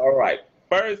 Okay. All right.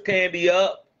 First candy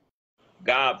up,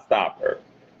 Gobstopper.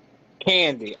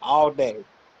 Candy all day.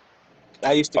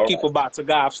 I used to All keep a box of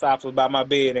gobstoppers by my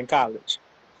bed in college.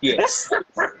 Yes.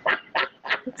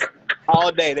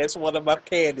 All day. That's one of my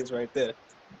candies right there.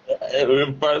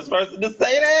 right. First person to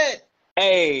say that.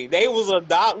 Hey, they was a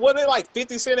dot. What they like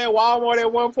 50 cent at Walmart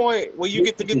at one point where you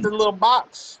get to get the little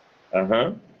box.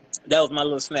 Uh-huh. That was my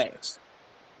little snacks.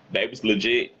 That was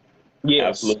legit.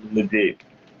 Yes. Absolutely legit.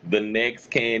 The next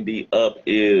candy up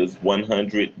is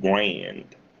 100 grand.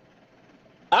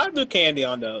 I'll do candy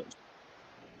on those.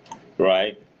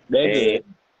 Right? They're And good.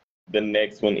 the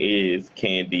next one is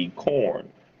candy corn.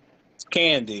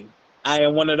 Candy. I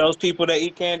am one of those people that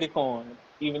eat candy corn.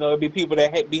 Even though it be people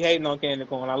that be hating on candy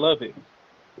corn. I love it.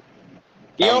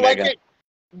 You I'm don't that like guy. it?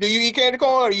 Do you eat candy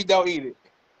corn or you don't eat it?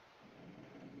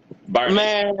 Burn it.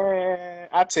 Man,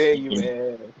 I tell you,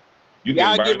 man. You can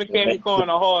Y'all burn giving candy it. corn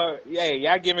a hard,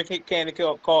 y'all giving candy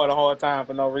corn a hard time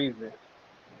for no reason.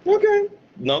 Okay.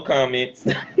 No comments.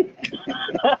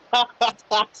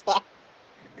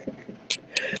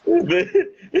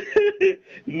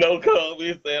 No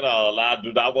comments at all. I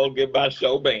do not want to get my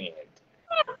show banned.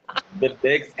 The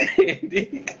next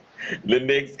candy, the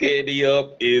next candy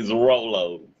up is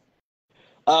Rolos.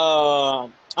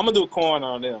 I'm gonna do corn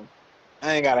on them.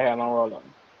 I ain't gotta have no roll on.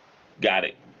 Got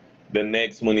it. The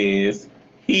next one is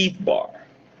Heath Bar.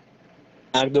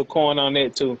 I can do corn on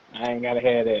that too. I ain't gotta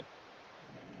have that.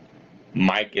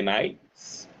 Mike and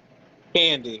Ike's,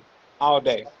 Candy all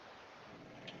day.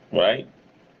 right?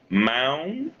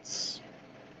 Mounds.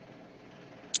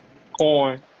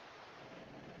 Corn,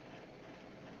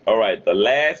 All right, the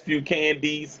last few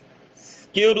candies,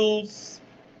 Skittles,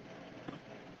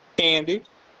 candy,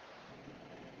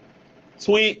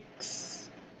 Twix,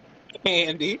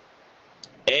 candy,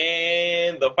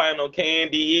 and the final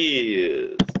candy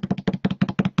is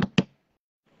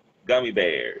gummy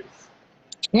bears.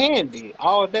 candy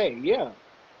all day. Yeah,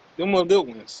 them are good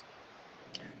ones.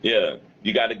 Yeah,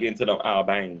 you got to get into them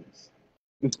Albanes.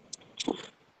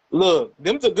 Look,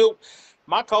 them's a good.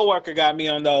 My coworker got me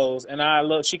on those, and I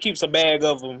look. She keeps a bag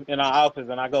of them in our office,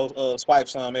 and I go swipe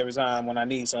some every time when I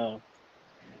need some.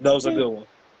 Those are good ones.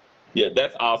 Yeah,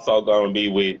 that's also going to be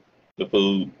with the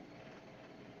food.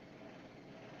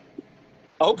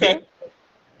 Okay.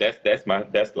 Yeah,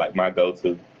 that's like my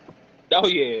go-to. Oh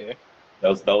yeah.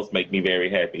 Those make me very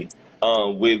happy.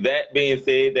 With that being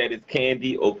said, that is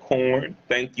candy or corn.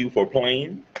 Thank you for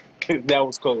playing. That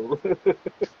was cool.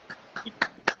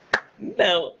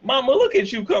 Now, Mama, look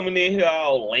at you coming in here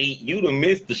all late. You done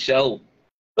missed the show.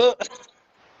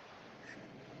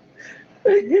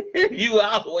 You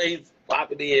always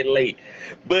popping in late.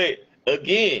 But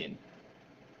again,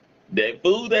 that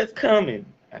food that's coming,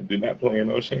 I do not plan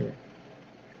on sharing.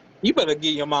 You better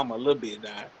give your mama a little bit,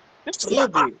 now. Just a little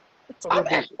bit. Just a little I'm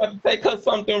bit. actually about to take her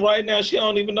something right now. She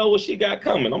don't even know what she got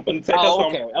coming. I'm going to take her Oh,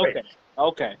 something.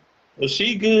 okay. Well,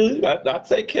 she good. I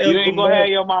take care You of ain't the gonna have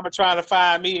mother. your mama trying to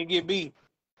find me and get me.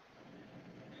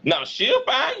 No, she'll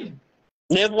find you.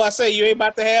 That's why I say you ain't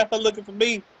about to have her looking for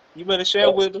me. You better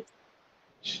share with her.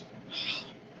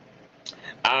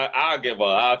 I'll give her.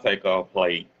 I'll take her a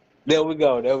plate. There we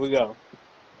go.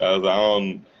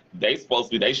 Cause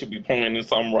they should be planning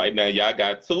something right now. Y'all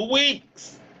got 2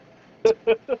 weeks.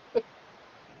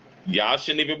 Y'all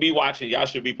shouldn't even be watching. Y'all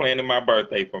should be planning my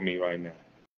birthday for me right now.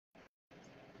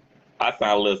 I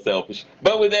sound a little selfish,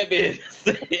 but with that being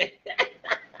said,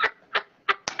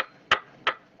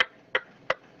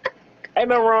 Ain't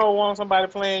no wrong with wanting somebody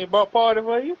playing your party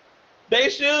for you. they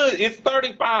should. It's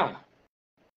 35,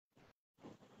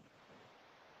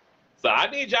 so I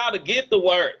need y'all to get to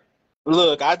work.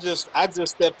 Look, I just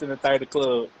stepped in the 30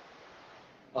 club.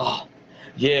 Oh,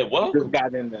 yeah. Just Welcome.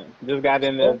 got in there. Just got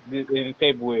in there in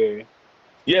February.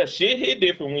 Yeah, shit hit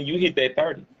different when you hit that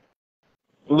 30.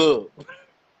 Look,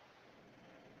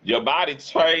 Your body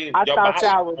trained. I Your thought body.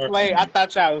 y'all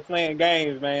was playing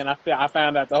games, man. I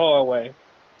found out the hard way.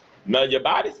 No, your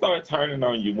body starts turning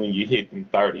on you when you hit them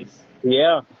 30s.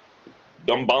 Yeah.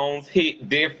 Them bones hit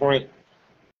different.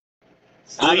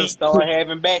 I done Sleep. started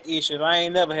having back issues. I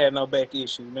ain't never had no back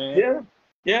issues, man.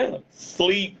 Yeah.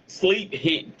 Sleep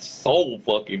hit so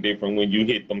fucking different when you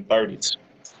hit them 30s.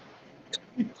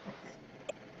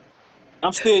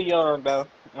 I'm still young, though.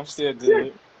 I'm still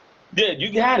good. Yeah,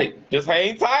 you got it. Just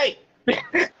hang tight.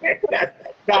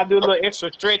 Gotta do a little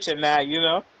extra stretching now, you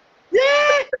know?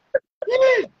 Yeah.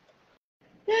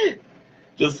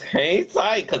 Just hang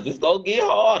tight, because it's going to get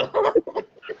harder.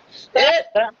 Shit.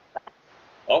 I'm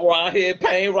around here in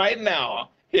pain right now.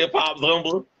 Hip-hop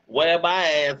Zumba, wear my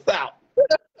ass out.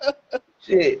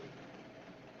 Shit.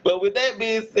 But with that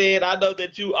being said, I know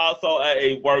that you also are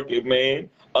a working man.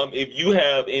 If you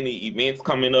have any events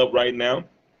coming up right now,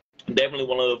 Definitely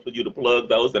want to love for you to plug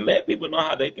those and let people know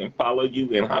how they can follow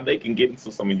you and how they can get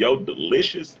into some of your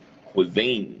delicious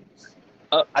cuisines.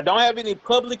 I don't have any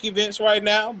public events right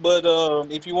now, but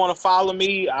if you want to follow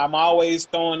me, I'm always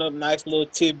throwing up nice little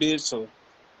tidbits of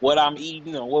what I'm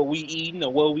eating or what we eating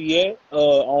or where we at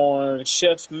on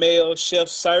Chef Mel Chef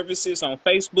Services on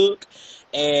Facebook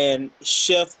and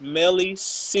Chef Melly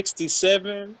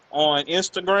 67 on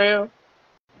Instagram.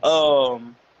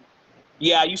 Um,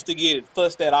 yeah, I used to get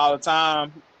fussed at all the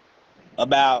time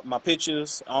about my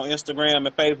pictures on Instagram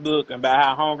and Facebook and about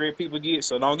how hungry people get.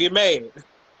 So don't get mad.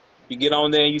 You get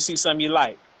on there and you see something you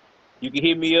like. You can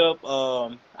hit me up.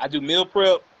 I do meal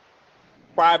prep,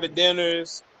 private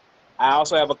dinners. I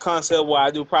also have a concept where I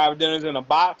do private dinners in a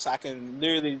box. I can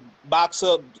literally box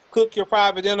up, cook your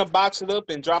private dinner, box it up,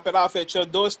 and drop it off at your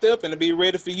doorstep, and it'll be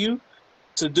ready for you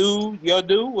to do your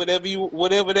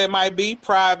whatever that might be,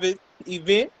 private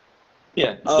event.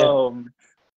 Yeah, yeah. Um,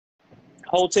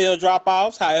 Hotel drop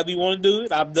offs, however you want to do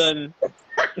it. I've done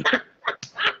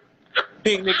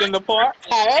picnic in the park,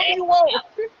 however you want.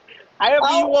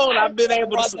 However you want, I've been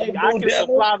able to. I can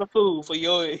supply the food for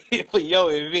your for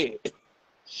your event.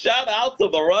 Shout out to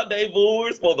the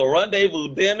rendezvousers for the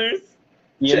rendezvous dinners.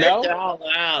 You Check know, y'all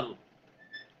out.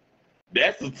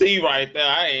 That's the tea right there.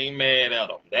 I ain't mad at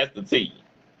them. That's the tea.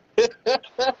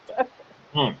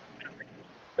 Hmm.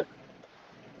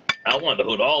 I wonder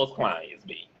who those clients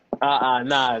be.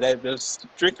 nah, that's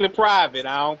strictly private.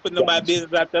 I don't put nobody Gotcha.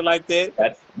 business out there like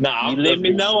that. You I'm let just me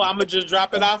being, know, I'ma just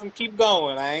drop it off and keep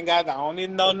going. I don't need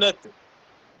to know nothing.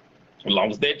 as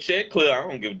long as that check clear, I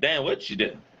don't give a damn what you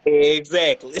do.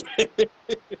 Exactly.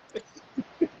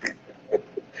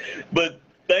 But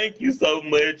thank you so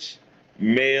much,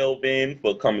 Melvin,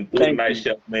 for coming through Thank tonight, you.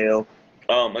 Chef Mel.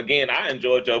 Again, I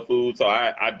enjoyed your food, so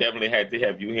I definitely had to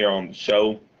have you here on the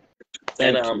show.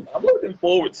 And Thank you. I'm looking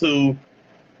forward to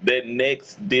that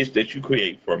next dish that you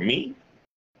create for me,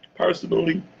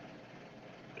 personally.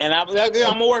 And I'm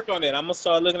gonna work on that. I'm gonna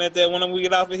start looking at that when we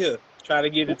get off of here. Try to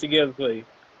get it together for you.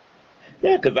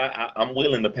 Yeah, because I'm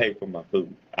willing to pay for my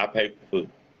food. I pay for food.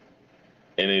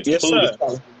 And if the Yes, food is sir.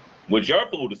 quality, which your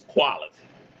food is quality,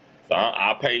 so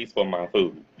I pays for my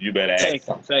food. You better Thank ask you.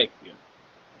 something. Thank you.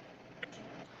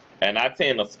 And I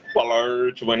tend to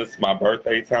splurge when it's my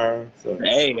birthday time. So,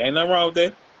 Hey, ain't nothing wrong with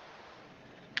that.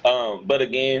 but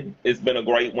again, it's been a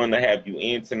great one to have you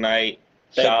in tonight.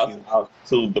 Thank Shouts you. out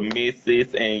to the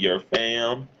missus and your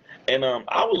fam. And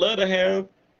I would love to have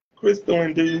Crystal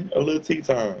and do a little tea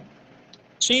time.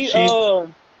 She She's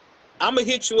I'm gonna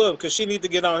hit you up because she need to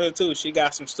get on here too. She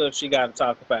got some stuff she got to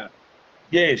talk about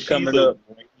Yeah, she's coming a up.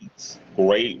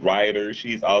 great writer.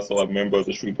 She's also a member of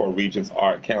the Shreveport Region's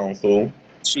Art Council.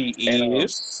 She And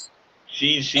is,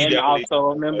 she and definitely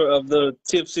also a member of the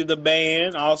Tipsy the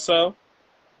band. Also,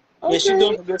 yeah, she okay.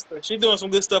 doing some good stuff. She doing some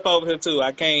good stuff over here too.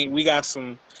 I can't. We got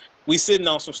some. We sitting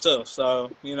on some stuff.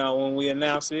 So when we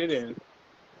announce it and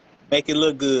make it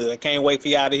look good, I can't wait for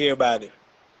y'all to hear about it.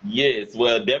 Yes,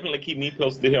 well, definitely keep me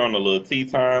posted here on the little tea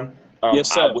time. Yes,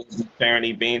 I sir. will be sharing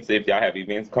events if y'all have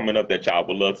events coming up that y'all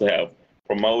would love to have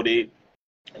promoted.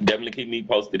 Definitely keep me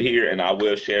posted here, and I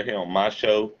will share here on my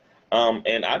show.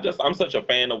 And I'm such a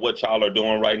fan of what y'all are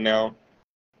doing right now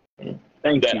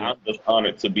Thank that you. I'm just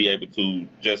honored to be able to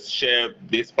just share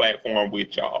this platform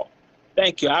with y'all.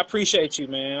 Thank you. I appreciate you,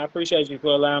 man. I appreciate you for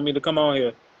allowing me to come on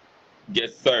here.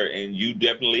 Yes, sir. And you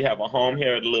definitely have a home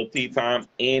here at the Little Tea Time.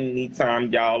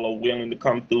 Anytime y'all are willing to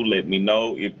come through, let me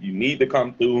know. If you need to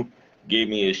come through, give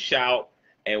me a shout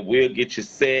and we'll get you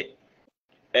set.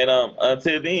 And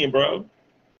until then, bro,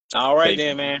 All right take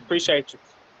then, man. Appreciate you.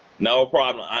 no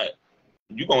problem.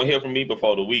 You gonna hear from me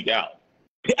before the week out.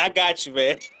 I got you,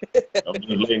 man. I'm just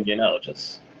letting you know.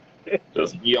 Just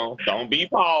be on. Don't be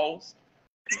paused.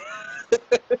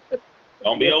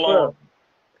 Don't be Yes, sir. alarmed.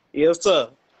 Yes, sir.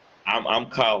 I'm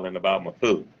calling about my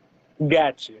food.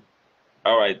 Got you.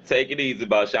 All right, take it easy,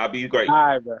 boss. Y'all be great. All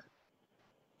right, bro.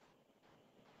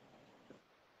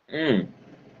 Mm.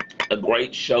 A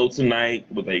great show tonight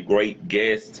with a great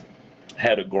guest.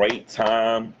 Had a great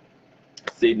time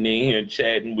sitting in here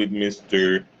chatting with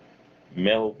Mr.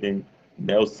 Melvin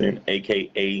Nelson,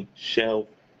 aka Chef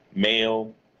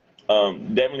Mel.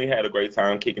 Definitely had a great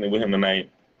time kicking it with him tonight.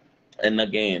 And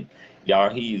again, y'all,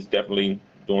 he's definitely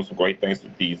doing some great things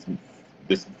with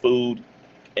this food.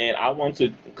 And I want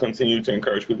to continue to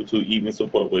encourage people to even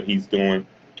support what he's doing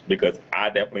because I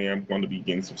definitely am going to be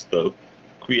getting some stuff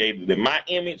created in my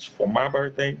image for my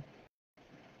birthday.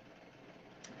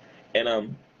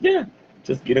 And yeah,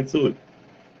 just get into it.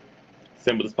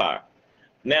 Simple as pie.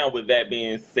 Now, with that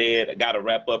being said, I got to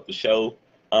wrap up the show.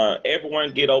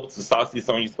 Everyone get over to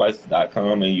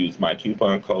SaucySonyaSpices.com and use my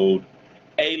coupon code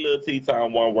A Little Tea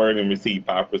Time, one word, and receive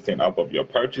 5% off of your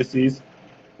purchases,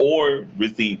 or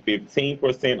receive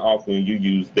 15% off when you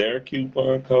use their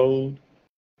coupon code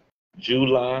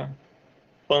July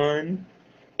Fun.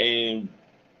 And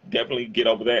definitely get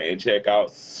over there and check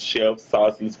out Chef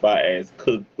Saucy Spice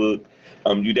cookbook.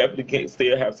 You definitely can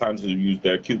still have time to use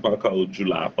their coupon code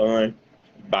July Fun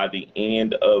by the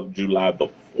end of July the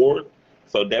 4th.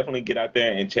 So definitely get out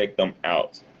there and check them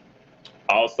out.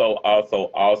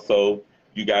 Also,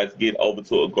 you guys get over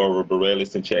to Agora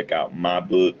Borealis and check out my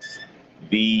books,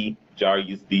 the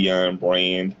Jarius Dion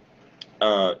brand.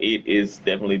 It is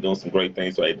definitely doing some great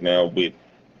things right now with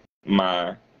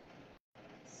my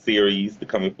series, the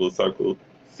Coming Full Circle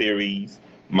series,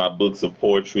 my books of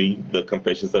poetry, The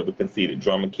Confessions of a Conceited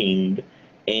Drama King,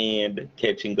 and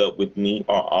Catching Up with Me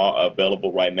are all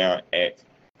available right now at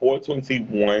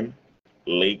 421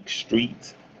 Lake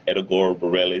Street at Agora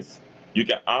Borealis. You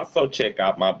can also check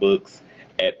out my books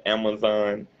at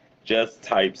Amazon. Just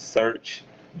type search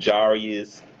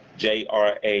Jarius,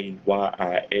 Jrays,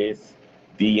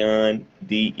 Dion,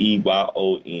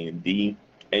 Deyond,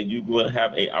 and you will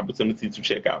have an opportunity to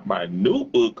check out my new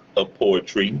book of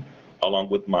poetry along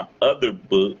with my other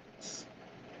books.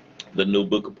 The new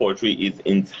book of poetry is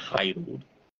entitled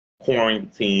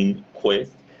Quarantine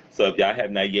Quest. So if y'all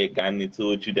have not yet gotten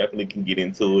into it, you definitely can get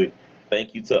into it.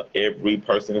 Thank you to every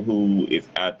person who is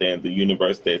out there in the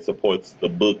universe that supports the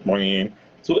book brand,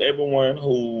 to everyone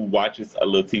who watches A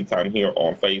Little Tea Time here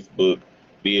on Facebook,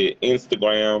 via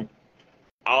Instagram.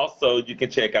 Also, you can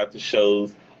check out the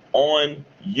shows on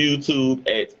YouTube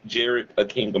at Jarek, A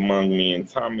King Among Me and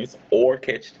Thomas, or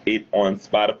catch it on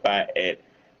Spotify at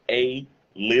A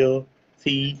Lil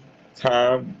Tea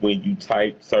Time when you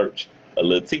type search A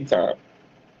Little Tea Time.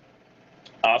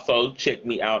 Also, check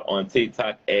me out on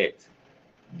TikTok at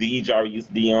The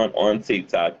Jarius Dion on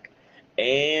TikTok.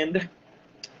 And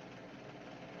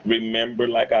remember,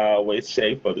 like I always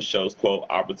say for the show's quote,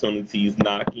 opportunities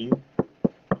knocking.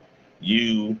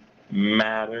 You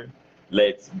matter.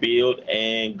 Let's build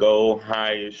and go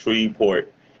higher,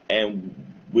 Shreveport. And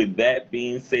with that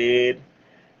being said,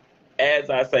 as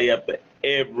I say after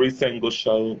every single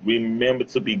show, remember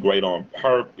to be great on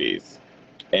purpose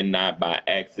and not by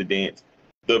accident.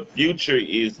 The future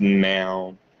is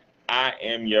now. I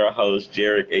am your host,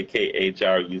 Jarek, aka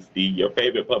Jarius D, your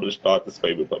favorite published author's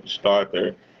favorite published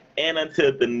author. And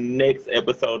until the next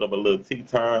episode of A Little Tea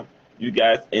Time, you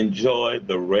guys enjoy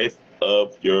the rest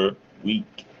of your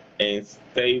week. And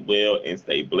stay well and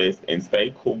stay blessed and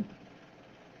stay cool.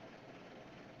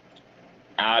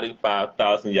 Audi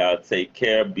 5000, y'all take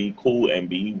care, be cool, and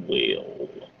be well.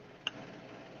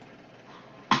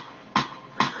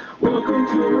 Welcome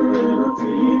to A Little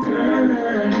Tea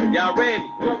Time. Y'all ready?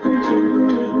 Welcome to A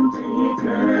Little Tea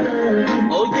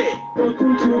Time. Oh yeah.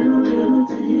 Welcome to A Little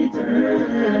Tea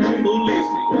Time. Who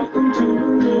listening? Welcome to A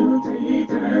Little Tea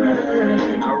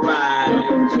Time. All right.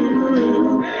 Welcome to A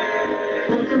Little.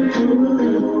 Welcome to A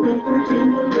Little. Welcome to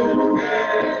A Little.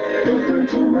 Welcome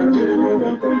to A Little.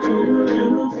 Welcome to A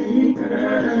Little Tea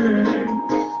Time.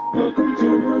 Welcome to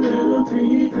A Little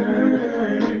Tea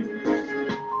Time.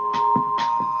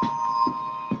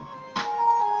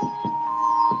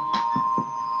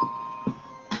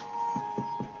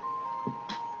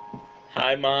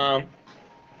 Hi, Mom.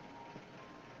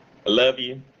 I love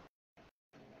you.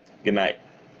 Good night.